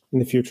field in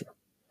the future.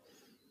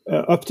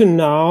 Up to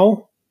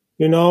now,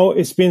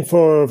 it's been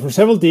for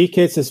several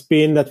decades, it's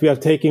been that we are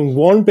taking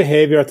one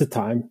behavior at a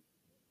time.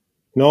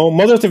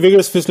 Moderate to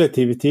vigorous physical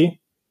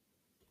activity,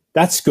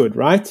 that's good,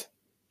 right?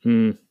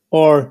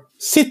 Or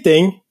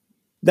sitting,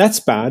 that's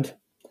bad.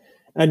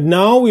 And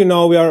now, we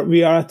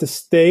are at the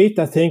state,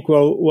 I think,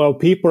 well,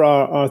 people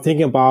are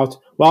thinking about,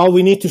 well,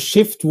 we need to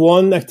shift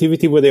one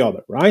activity with the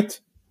other, right?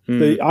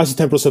 The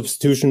isotemporal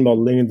substitution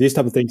modeling and these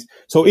type of things.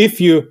 So if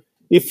you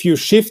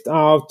shift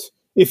out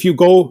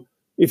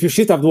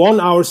 1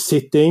 hour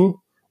sitting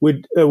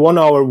with 1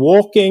 hour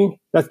walking,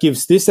 that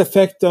gives this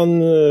effect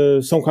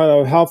on some kind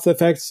of health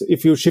effects.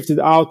 If you shift it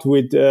out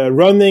with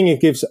running,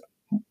 it gives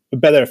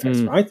better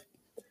effects, right?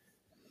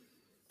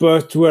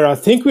 But where I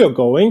think we are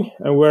going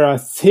and where I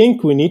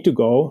think we need to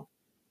go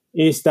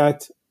is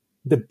that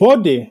the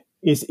body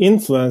is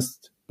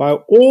influenced by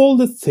all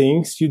the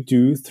things you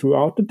do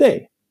throughout the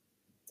day.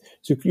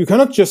 So you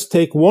cannot just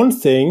take one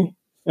thing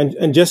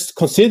and just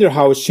consider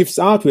how it shifts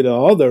out with the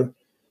other.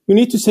 You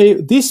need to say,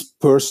 this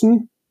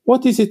person,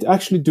 what is it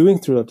actually doing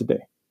throughout the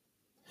day?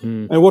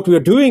 And what we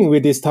are doing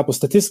with this type of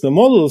statistical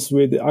models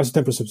with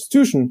isotemporal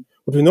substitution,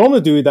 what we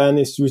normally do then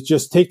is we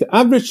just take the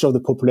average of the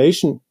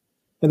population,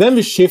 and then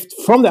we shift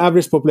from the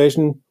average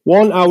population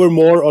 1 hour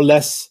more or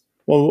less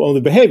on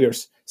the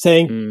behaviors,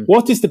 saying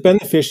what is the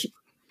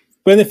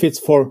benefits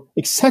for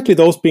exactly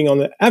those being on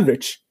the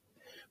average.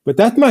 But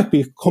that might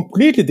be a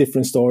completely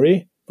different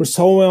story for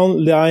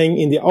someone lying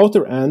in the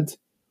outer end,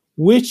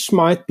 which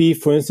might be,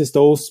 for instance,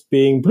 those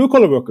being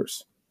blue-collar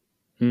workers.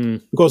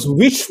 Because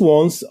which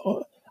ones,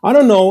 I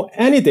don't know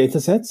any data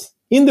sets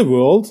in the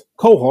world,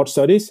 cohort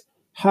studies,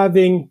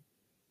 having,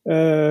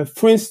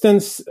 for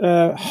instance,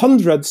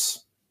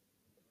 hundreds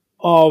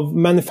of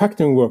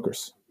manufacturing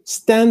workers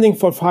standing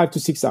for 5 to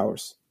 6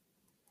 hours.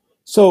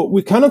 So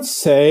we cannot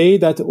say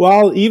that,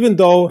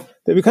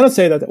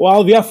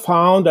 we have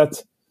found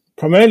that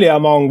primarily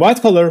among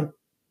white-collar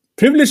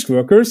privileged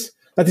workers,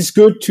 that it's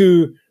good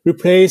to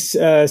replace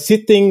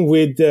sitting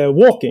with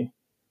walking.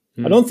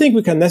 I don't think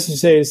we can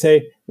necessarily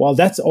say, well,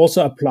 that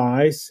also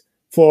applies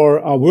for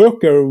a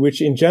worker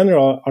which in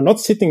general are not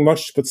sitting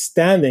much but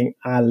standing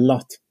a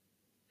lot.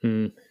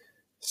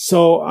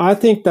 So I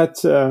think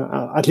that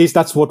at least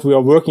that's what we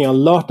are working a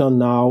lot on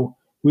now.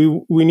 We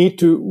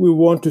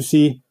want to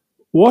see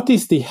what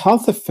is the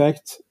health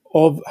effect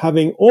of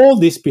having all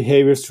these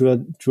behaviors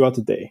throughout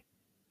the day.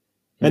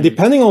 And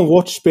depending on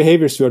which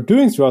behaviors you are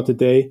doing throughout the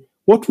day,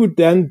 what would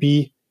then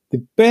be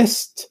the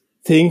best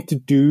thing to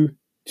do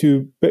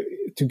to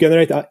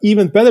generate an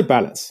even better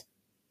balance?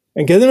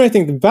 And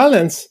generating the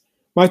balance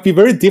might be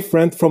very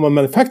different from a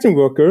manufacturing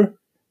worker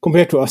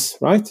compared to us,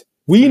 right?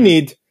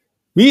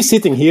 We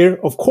sitting here,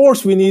 of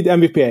course, we need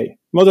MVPA,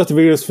 moderate to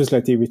vigorous physical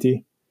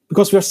activity,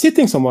 because we are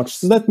sitting so much.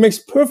 So that makes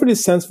perfectly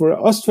sense for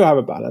us to have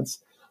a balance.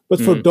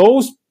 But for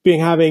those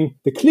having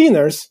the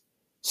cleaners,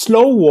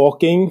 slow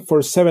walking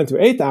for 7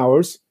 to 8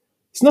 hours,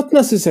 it's not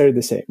necessarily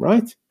the same,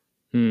 right?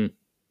 And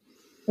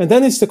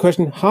then it's the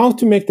question how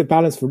to make the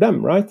balance for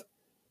them, right?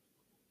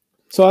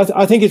 So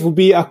I think it will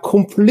be a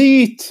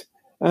complete,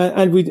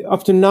 and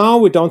up to now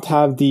we don't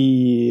have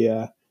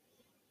the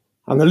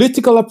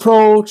analytical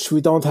approach,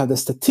 we don't have the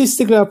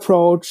statistical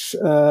approach.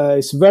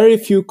 It's very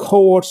few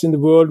cohorts in the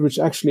world which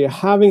actually are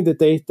having the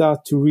data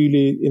to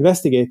really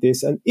investigate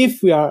this. And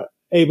if we are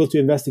able to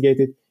investigate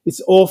it,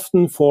 it's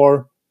often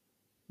for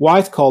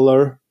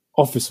white-collar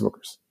office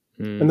workers.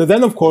 And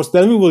then, of course,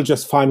 we will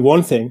just find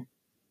one thing.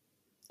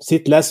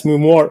 Sit less,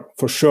 move more,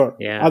 for sure.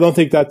 Yeah. I don't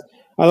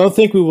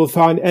think we will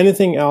find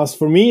anything else.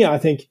 For me, I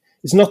think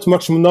it's not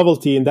much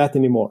novelty in that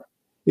anymore.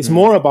 It's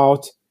more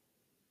about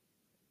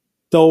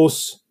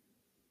those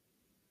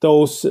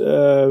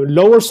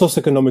lower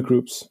socioeconomic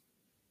groups,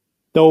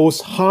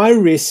 those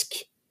high-risk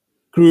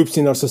groups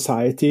in our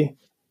society.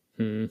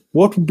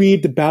 What would be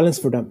the balance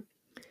for them?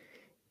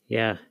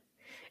 Yeah.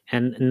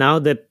 And now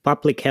the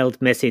public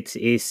health message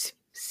is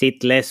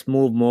sit less,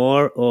 move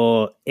more,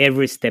 or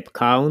every step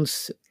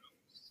counts.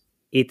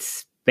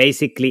 it's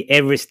basically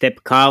every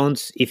step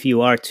counts if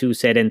you are too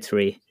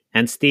sedentary,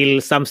 and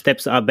still some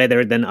steps are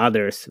better than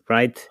others,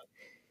 right?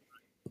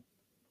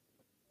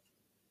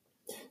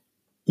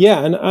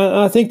 Yeah, and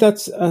I think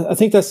that's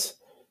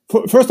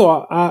first of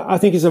all, I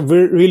think it's a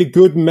really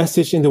good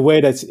message in the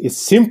way that it's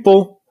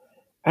simple,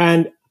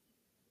 and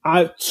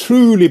I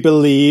truly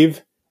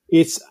believe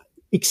it's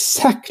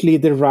exactly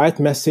the right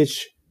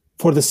message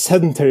for the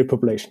sedentary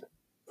population.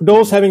 For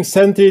those having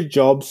sedentary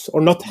jobs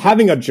or not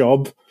having a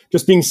job,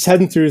 just being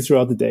sedentary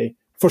throughout the day,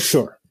 for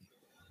sure.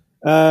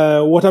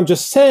 What I'm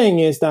just saying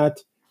is that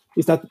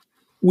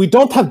we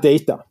don't have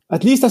data,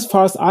 at least as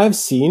far as I've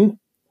seen.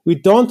 We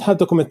don't have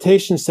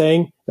documentation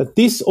saying that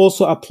this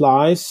also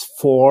applies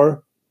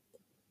for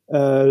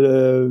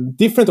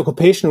different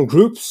occupational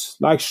groups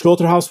like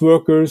slaughterhouse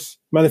workers,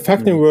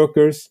 manufacturing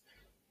workers,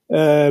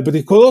 but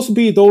it could also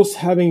be those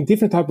having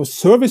different type of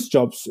service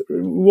jobs,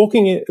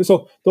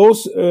 so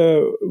those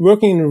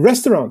working in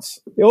restaurants,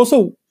 they're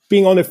also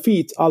being on their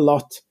feet a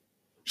lot.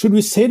 Should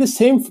we say the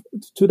same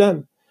to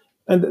them?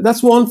 And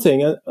that's one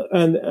thing,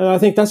 and I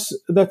think that's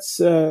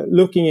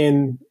looking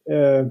in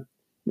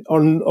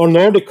on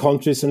Nordic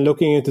countries and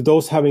looking into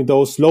those having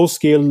those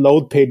low-skilled,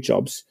 low-paid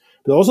jobs.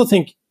 But I also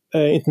think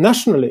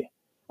internationally,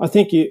 I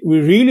think we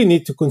really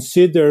need to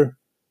consider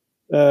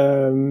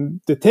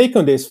the take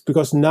on this,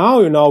 because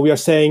now we are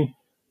saying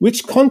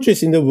which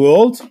countries in the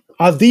world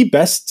are the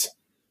best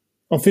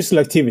on physical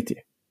activity.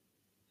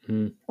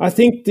 I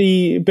think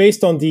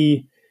based on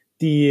the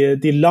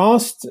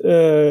last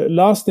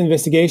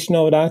investigation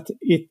of that,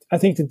 I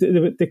think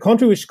the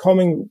country which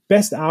coming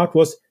best out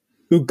was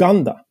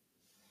Uganda.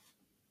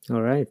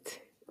 All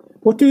right.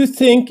 What do you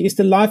think is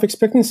the life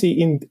expectancy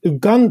in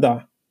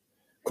Uganda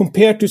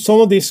compared to some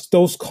of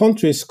those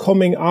countries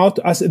coming out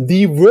as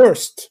the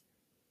worst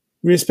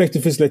with respect to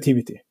physical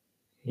activity?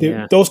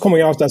 Yeah. Those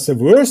coming out as the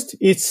worst,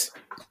 it's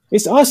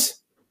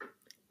us.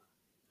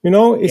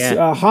 It's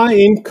a high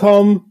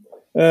income,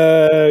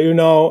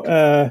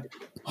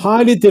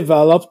 highly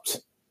developed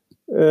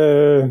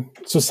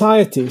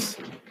societies.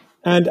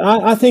 And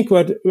I think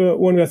when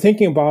we're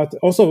thinking about,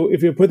 also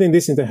if you're putting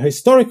this into a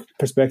historic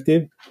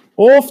perspective,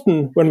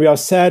 often when we are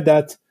said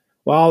that,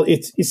 well,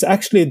 it's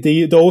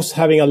actually those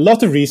having a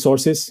lot of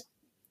resources,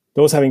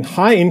 those having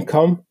high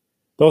income,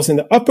 those in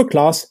the upper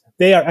class,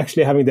 they are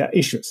actually having their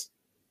issues.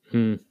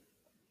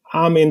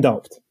 I'm in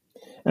doubt.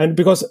 And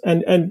because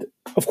and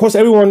of course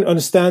everyone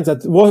understands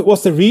that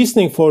what's the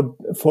reasoning for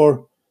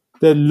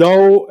the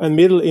low and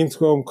middle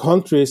income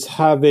countries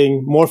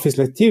having more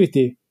physical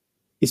activity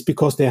is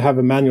because they have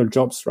manual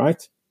jobs,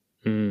 right?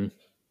 Yeah.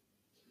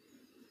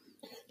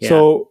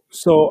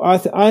 So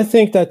I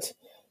think that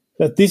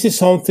this is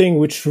something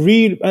which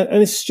really,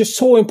 and it's just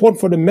so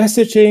important for the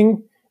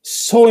messaging,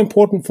 so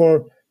important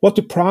for what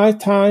to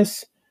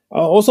prioritize. I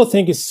also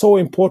think it's so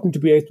important to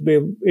be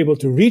able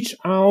to reach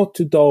out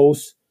to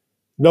those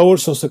lower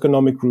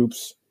socioeconomic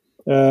groups,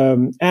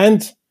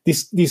 and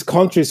these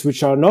countries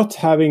which are not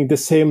having the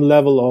same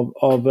level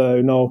of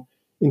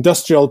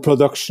industrial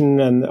production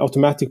and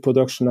automatic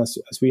production as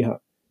we have.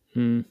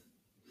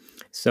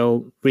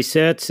 So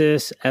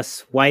researchers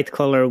as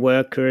white-collar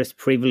workers,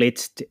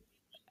 privileged,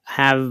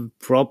 have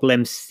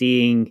problems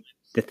seeing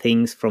the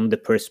things from the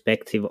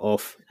perspective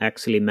of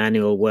actually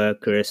manual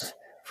workers,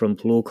 from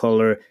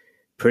blue-collar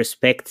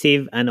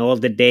perspective, and all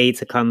the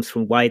data comes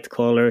from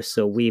white-collar.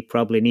 So we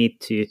probably need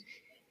to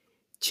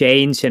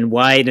change and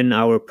widen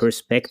our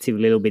perspective a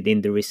little bit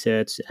in the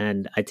research.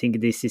 And I think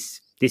this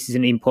is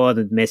an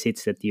important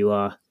message that you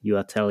are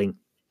telling.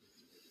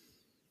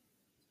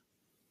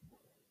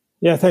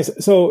 Yeah, thanks.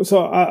 So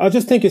I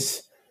just think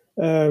it's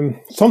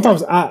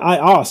sometimes I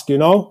ask,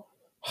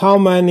 how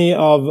many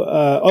of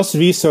us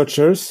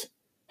researchers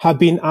have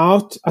been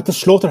out at the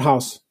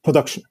slaughterhouse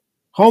production?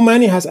 How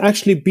many has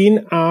actually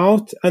been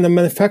out at a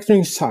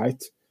manufacturing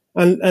site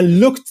and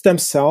looked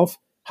themselves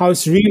how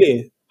it's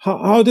really,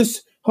 how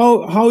is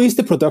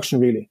the production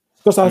really?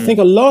 Because I think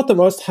a lot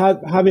of us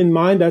have in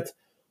mind that,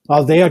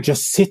 well, they are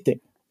just sitting.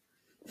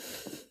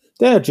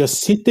 They are just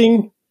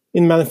sitting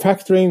in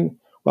manufacturing.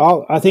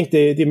 Well, I think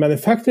the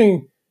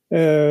manufacturing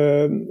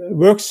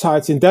work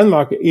sites in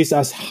Denmark is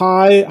as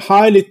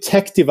highly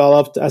tech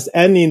developed as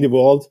any in the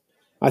world,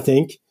 I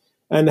think,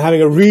 and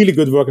having a really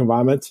good work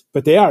environment.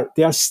 But they are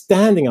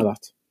standing a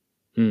lot.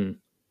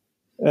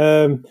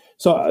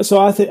 So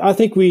I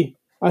think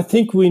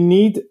we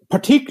need,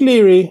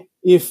 particularly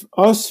if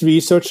us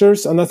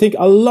researchers, and I think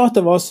a lot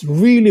of us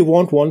really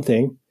want one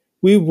thing: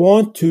 we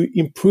want to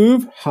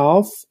improve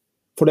health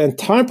for the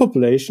entire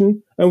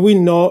population, and we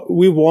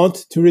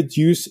want to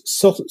reduce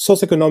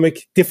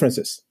socioeconomic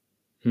differences.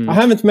 I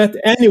haven't met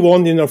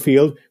anyone in our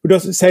field who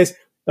doesn't says,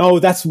 "No,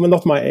 that's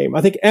not my aim."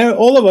 I think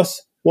all of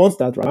us want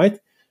that, right?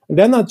 And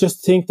then I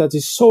just think that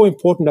it's so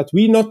important that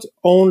we not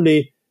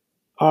only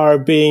are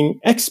being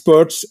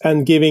experts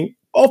and giving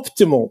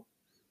optimal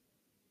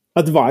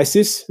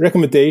advices,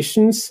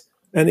 recommendations,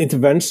 and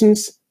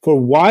interventions for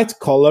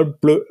white-collar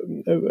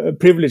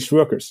privileged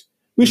workers.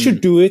 We should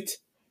do it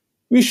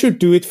we should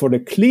do it for the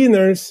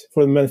cleaners,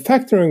 for the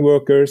manufacturing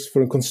workers,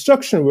 for the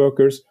construction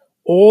workers,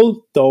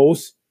 all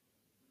those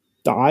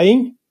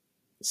dying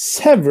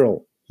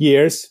several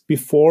years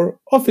before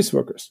office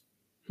workers.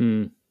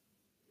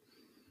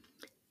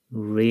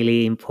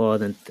 Really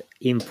important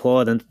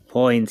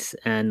points,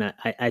 and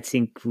I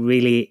think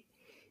really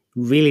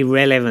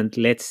relevant.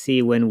 Let's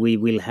see when we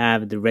will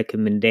have the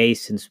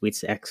recommendations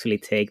which actually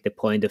take the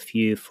point of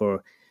view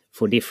for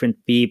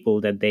different people,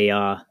 that they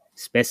are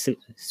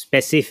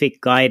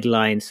specific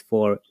guidelines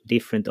for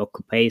different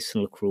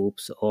occupational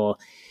groups or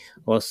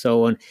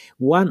so on.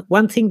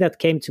 One thing that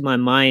came to my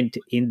mind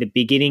in the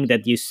beginning,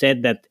 that you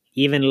said that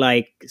even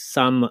like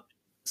some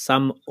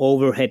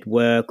overhead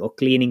work or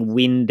cleaning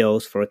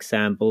windows, for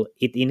example,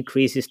 it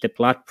increases the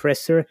blood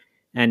pressure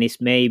and is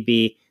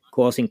maybe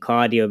causing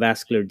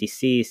cardiovascular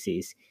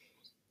diseases.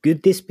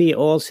 Could this be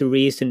also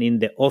reason in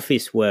the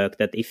office work,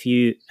 that if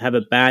you have a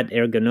bad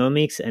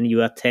ergonomics and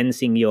you are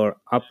tensing your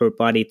upper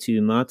body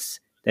too much,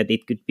 that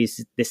it could be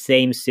the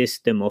same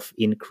system of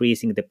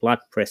increasing the blood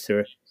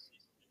pressure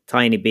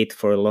tiny bit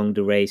for a long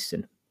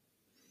duration?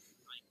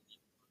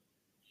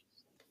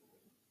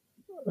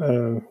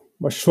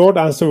 My short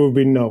answer would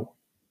be no.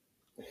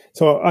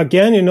 So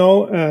again,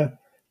 I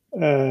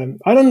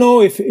don't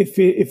know if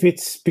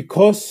it's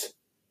because,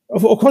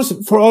 of course,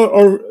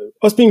 for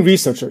us being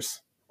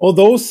researchers, or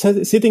those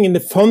sitting in the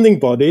funding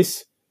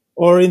bodies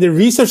or in the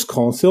research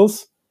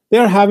councils, they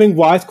are having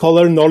white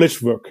collar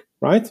knowledge work,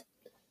 right?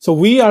 So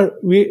we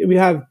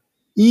have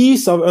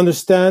ease of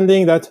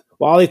understanding that,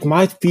 while it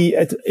might be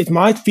a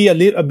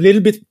little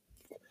bit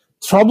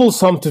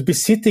troublesome to be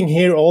sitting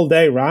here all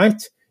day,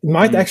 right? It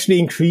might actually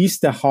increase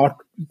the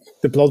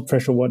blood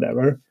pressure,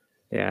 whatever.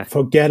 Yeah.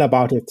 Forget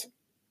about it.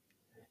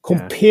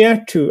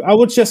 Compared to, I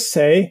would just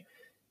say,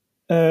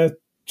 to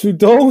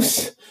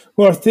those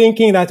who are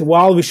thinking that,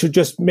 well, we should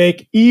just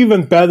make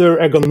even better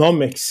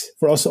ergonomics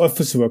for us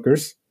office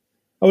workers,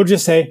 I would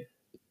just say,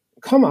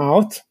 come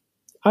out.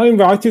 I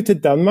invite you to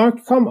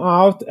Denmark. Come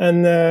out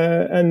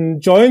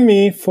and join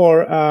me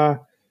for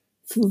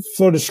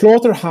the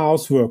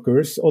slaughterhouse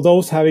workers, or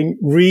those having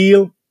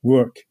real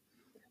work,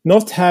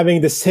 not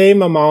having the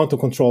same amount of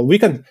control. We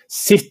can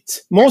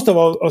sit, most of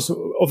us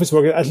office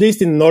workers, at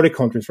least in the Nordic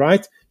countries,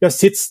 right? We have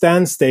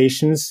sit-stand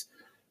stations.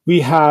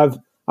 We have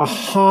a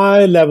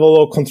high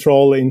level of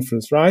control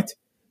influence, right?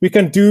 We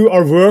can do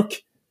our work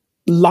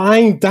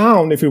lying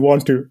down if we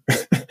want to,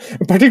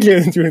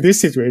 particularly during this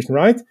situation,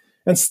 right?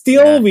 And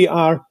still we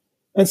are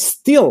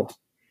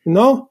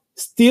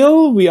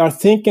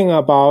thinking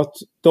about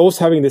those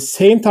having the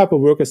same type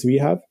of work as we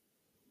have.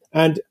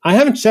 And I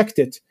haven't checked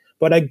it,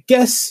 but I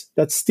guess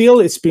that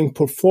still it's being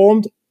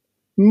performed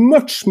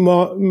much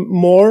more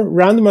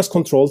randomized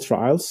controlled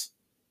trials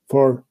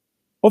for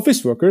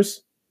office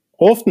workers,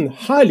 often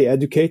highly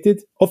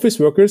educated office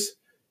workers,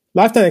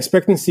 lifetime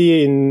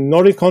expectancy in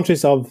Nordic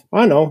countries of,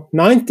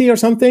 90 or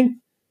something.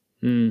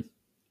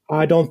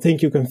 I don't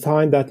think you can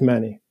find that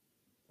many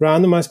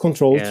randomized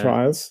controlled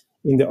trials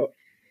in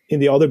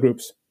the other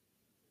groups.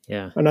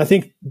 Yeah. And I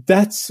think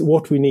that's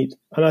what we need.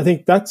 And I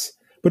think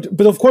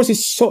but of course,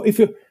 it's so,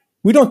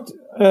 we don't,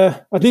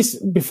 at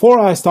least before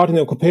I started in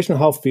the occupational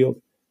health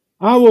field,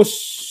 I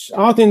was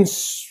out in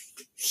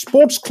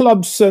sports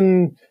clubs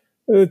and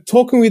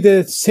talking with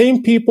the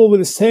same people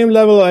with the same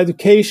level of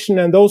education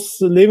and those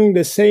living in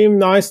the same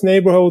nice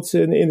neighborhoods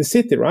in the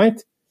city, right?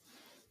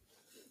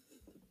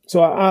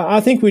 So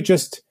I think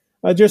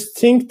I just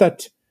think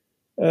that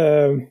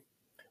you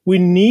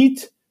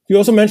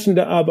also mentioned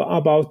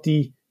about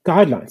the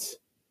guidelines.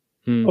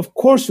 Of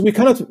course,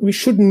 we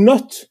should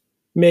not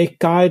make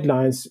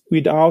guidelines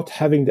without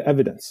having the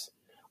evidence.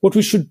 What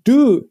we should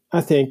do,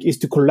 I think, is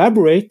to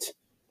collaborate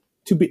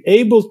to be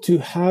able to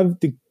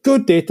have the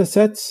good data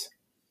sets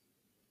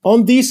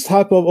on these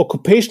type of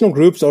occupational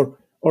groups or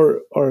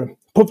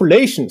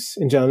populations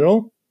in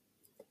general,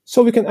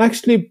 so we can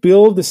actually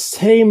build the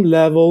same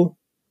level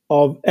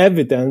of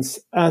evidence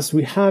as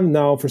we have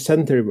now for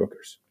sedentary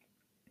workers.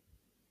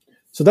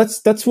 So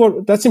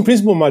that's in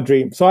principle my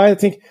dream. So I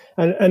think,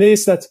 and it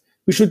is that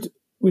we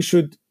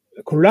should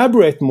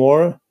collaborate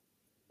more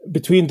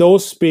between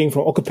those being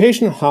from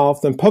occupational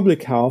health and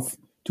public health,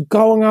 to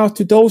going out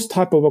to those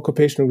type of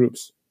occupational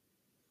groups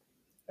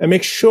and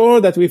make sure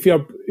that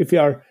if we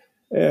are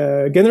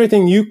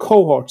generating new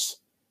cohorts,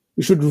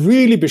 we should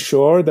really be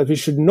sure that we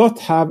should not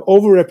have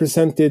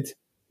overrepresented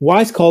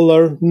white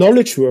collar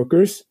knowledge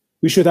workers.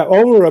 We should have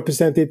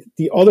overrepresented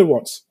the other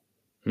ones,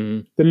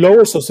 the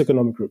lower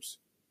socioeconomic groups.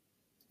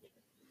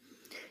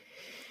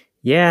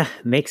 Yeah,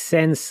 makes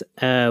sense.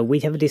 We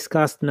have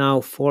discussed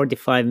now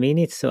 45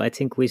 minutes, so I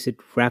think we should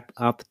wrap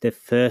up the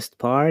first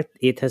part.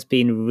 It has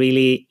been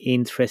really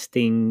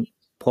interesting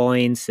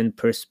points and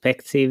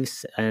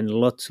perspectives, and a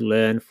lot to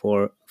learn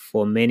for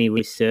many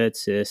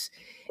researchers.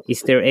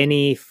 Is there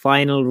any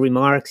final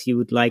remarks you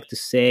would like to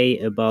say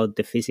about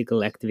the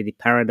physical activity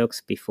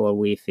paradox before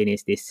we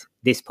finish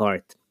this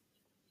part?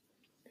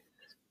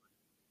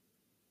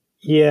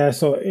 Yeah,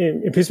 so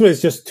in principle,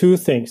 it's just two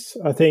things,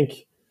 I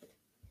think,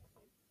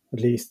 at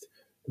least.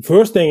 The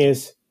first thing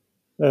is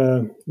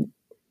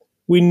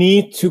we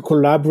need to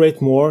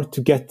collaborate more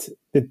to get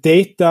the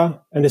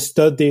data and the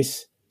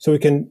studies, so we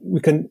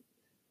can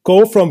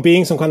go from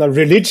being some kind of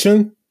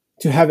religion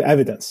to have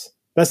evidence.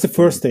 That's the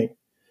first thing.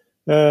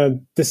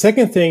 The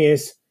second thing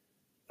is,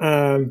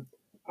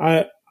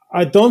 I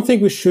don't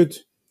think we should.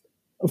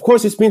 Of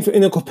course, it's been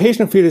in the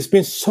occupational field. It's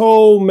been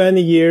so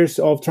many years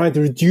of trying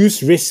to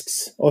reduce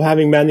risks of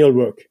having manual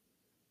work.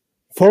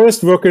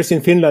 Forest workers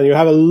in Finland, you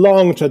have a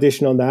long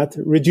tradition on that,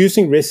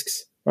 reducing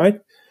risks, right?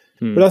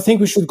 But I think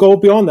we should go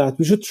beyond that.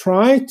 We should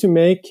try to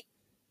make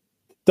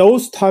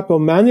those type of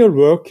manual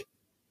work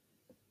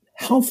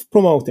health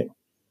promoting.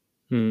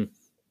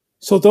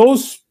 So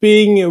those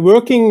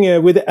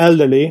working with the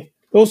elderly,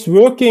 those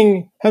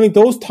having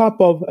those type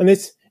of, and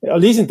it's, at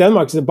least in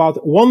Denmark, it's about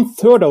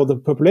 1/3 of the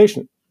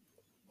population.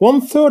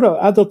 1/3 of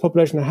adult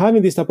population are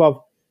having this type of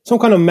some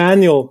kind of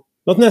manual,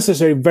 not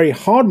necessarily very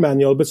hard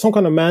manual, but some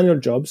kind of manual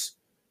jobs.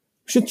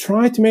 We should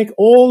try to make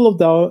all of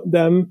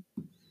them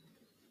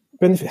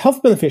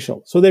health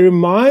beneficial. So they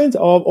remind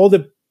of all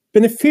the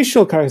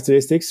beneficial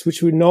characteristics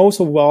which we know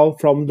so well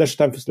from leisure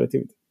time physical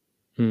activity.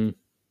 I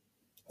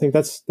think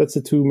that's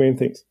the two main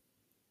things.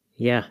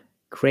 Yeah,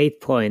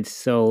 great points.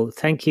 So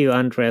thank you,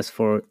 Andreas,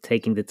 for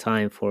taking the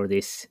time for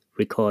this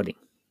recording.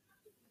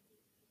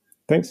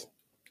 Thanks.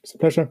 It's a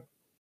pleasure.